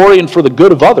his glory and for the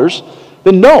good of others,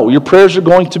 then no, your prayers are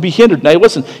going to be hindered. Now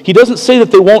listen, he doesn't say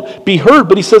that they won't be heard,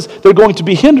 but he says they're going to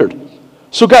be hindered.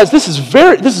 So guys, this is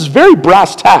very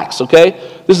brass tacks, okay?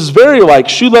 This is very like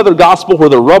shoe leather gospel where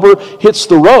the rubber hits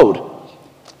the road.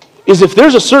 Is if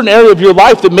there's a certain area of your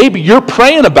life that maybe you're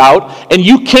praying about and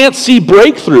you can't see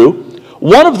breakthrough,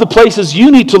 one of the places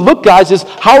you need to look, guys, is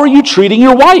how are you treating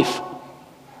your wife?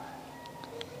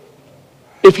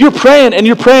 If you're praying and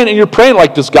you're praying and you're praying,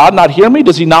 like, does God not hear me?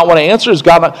 Does he not want to answer? Is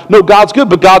God not? No, God's good,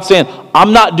 but God's saying,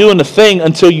 I'm not doing a thing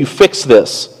until you fix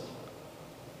this.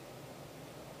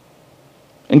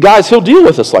 And guys, he'll deal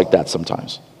with us like that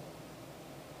sometimes.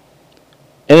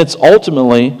 And it's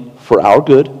ultimately for our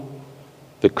good,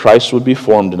 that Christ would be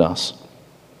formed in us,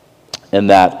 and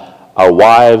that our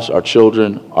wives, our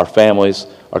children, our families,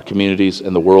 our communities,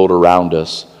 and the world around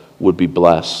us would be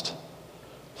blessed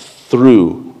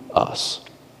through us.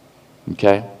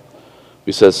 Okay?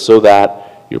 He says, so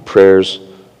that your prayers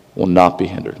will not be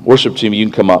hindered. Worship team, you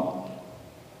can come up,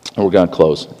 and we're going to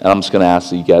close. And I'm just going to ask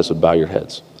that you guys would bow your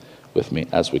heads with me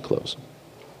as we close.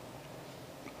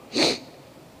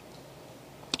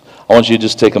 I want you to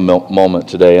just take a moment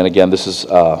today, and again, this is,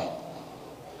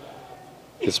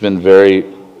 it's been very,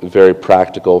 very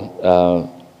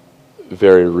practical,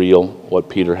 very real, what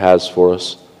Peter has for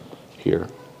us here.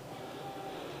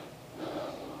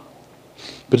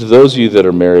 But to those of you that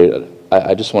are married,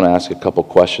 I just want to ask a couple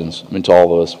questions. I mean, to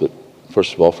all of us, but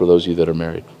first of all, for those of you that are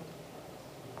married.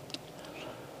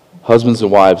 Husbands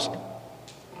and wives,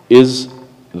 is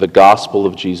the gospel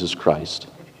of Jesus Christ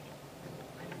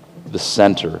the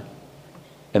center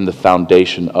and the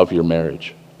foundation of your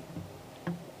marriage?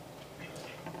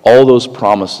 All those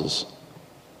promises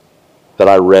that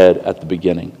I read at the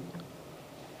beginning,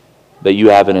 that you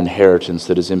have an inheritance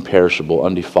that is imperishable,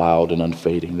 undefiled, and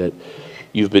unfading, that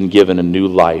you've been given a new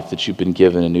life, that you've been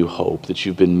given a new hope, that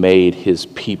you've been made His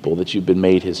people, that you've been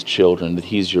made His children, that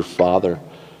He's your Father,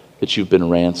 that you've been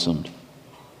ransomed.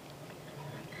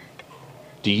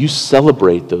 Do you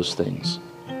celebrate those things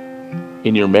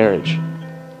in your marriage?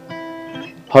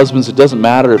 Husbands, it doesn't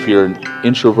matter if you're an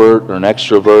introvert or an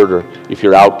extrovert, or if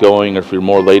you're outgoing, or if you're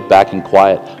more laid back and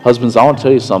quiet. Husbands, I want to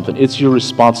tell you something. It's your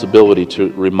responsibility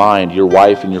to remind your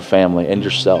wife and your family and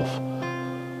yourself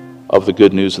of the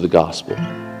good news of the gospel.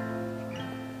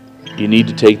 You need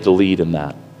to take the lead in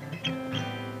that.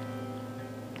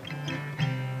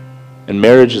 And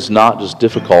marriage is not just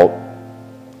difficult,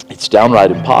 it's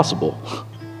downright impossible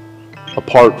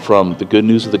apart from the good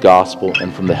news of the gospel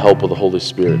and from the help of the Holy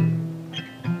Spirit.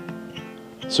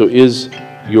 So is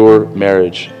your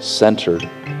marriage centered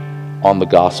on the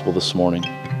gospel this morning?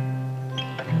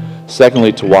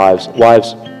 Secondly, to wives.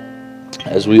 Wives,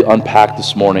 as we unpack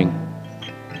this morning,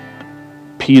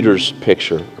 Peter's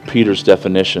picture, Peter's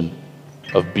definition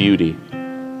of beauty,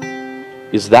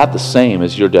 is that the same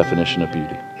as your definition of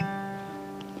beauty?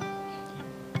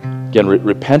 Again,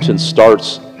 repentance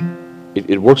starts,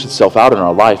 it works itself out in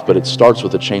our life, but it starts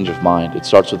with a change of mind. It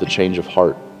starts with a change of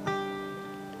heart.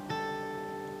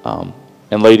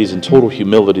 And ladies, in total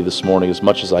humility this morning, as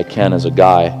much as I can as a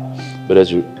guy, but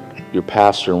as your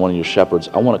pastor and one of your shepherds,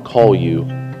 I want to call you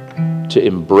to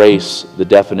embrace the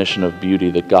definition of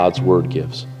beauty that God's Word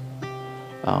gives,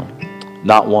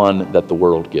 not one that the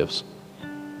world gives.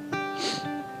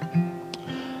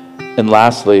 And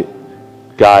lastly,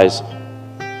 guys,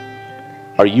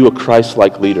 are you a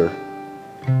Christ-like leader?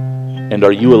 And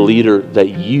are you a leader that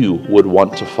you would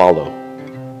want to follow?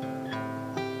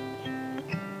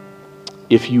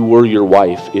 If you were your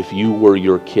wife, if you were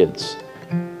your kids,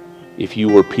 if you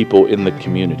were people in the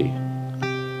community,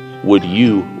 would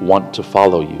you want to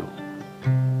follow you?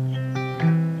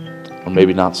 Or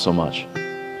maybe not so much.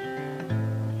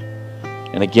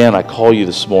 And again, I call you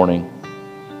this morning,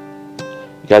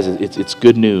 guys, it's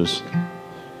good news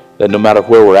that no matter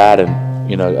where we're at,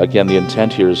 and again, the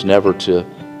intent here is never to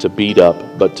beat up,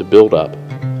 but to build up.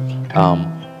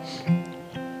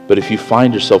 But if you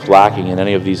find yourself lacking in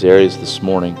any of these areas this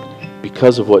morning,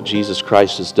 because of what Jesus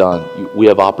Christ has done, we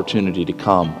have opportunity to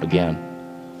come again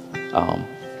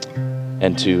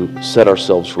and to set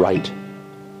ourselves right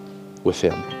with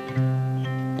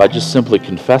Him by just simply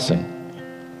confessing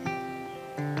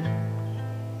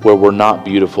where we're not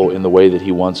beautiful in the way that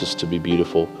He wants us to be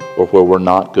beautiful, or where we're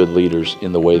not good leaders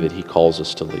in the way that He calls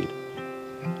us to lead.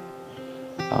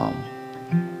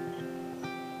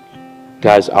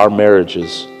 Guys, our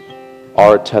marriages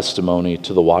are a testimony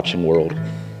to the watching world.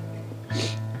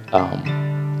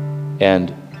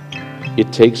 And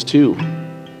it takes two.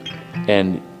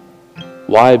 And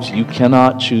wives, you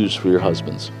cannot choose for your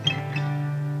husbands.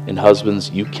 And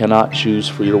husbands, you cannot choose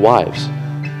for your wives.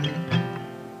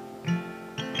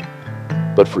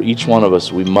 But for each one of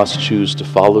us, we must choose to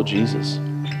follow Jesus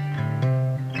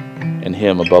and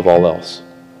Him above all else.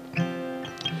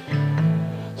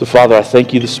 So, Father, I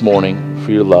thank You this morning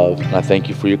for Your love, and I thank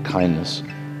You for Your kindness.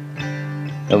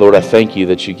 And Lord, I thank You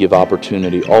that You give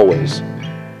opportunity always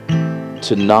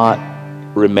to not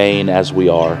remain as we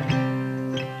are,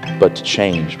 but to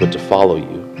change, but to follow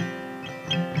You.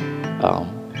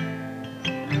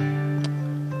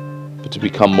 But to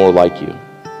become more like You.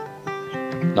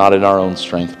 Not in our own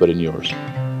strength, but in Yours.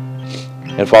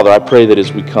 And Father, I pray that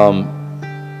as we come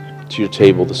to Your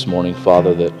table this morning,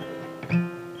 Father, that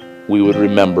we would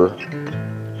remember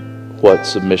what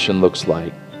submission looks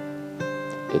like.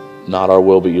 That not our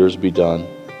will, but Yours be done.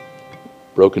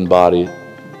 Broken body,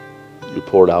 You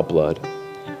poured out blood.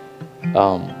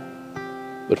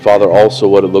 But Father, also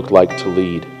what it looked like to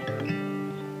lead.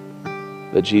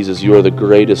 That Jesus, You are the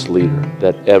greatest leader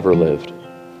that ever lived.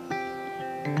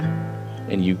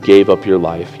 And You gave up Your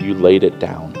life. You laid it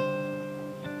down,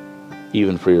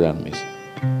 even for Your enemies.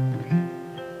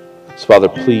 So Father,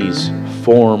 please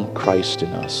form Christ in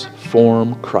us.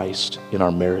 Form Christ in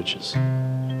our marriages.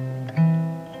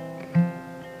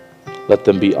 Let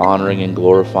them be honoring and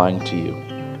glorifying to You.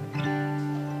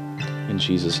 In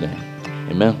Jesus' name,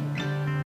 amen.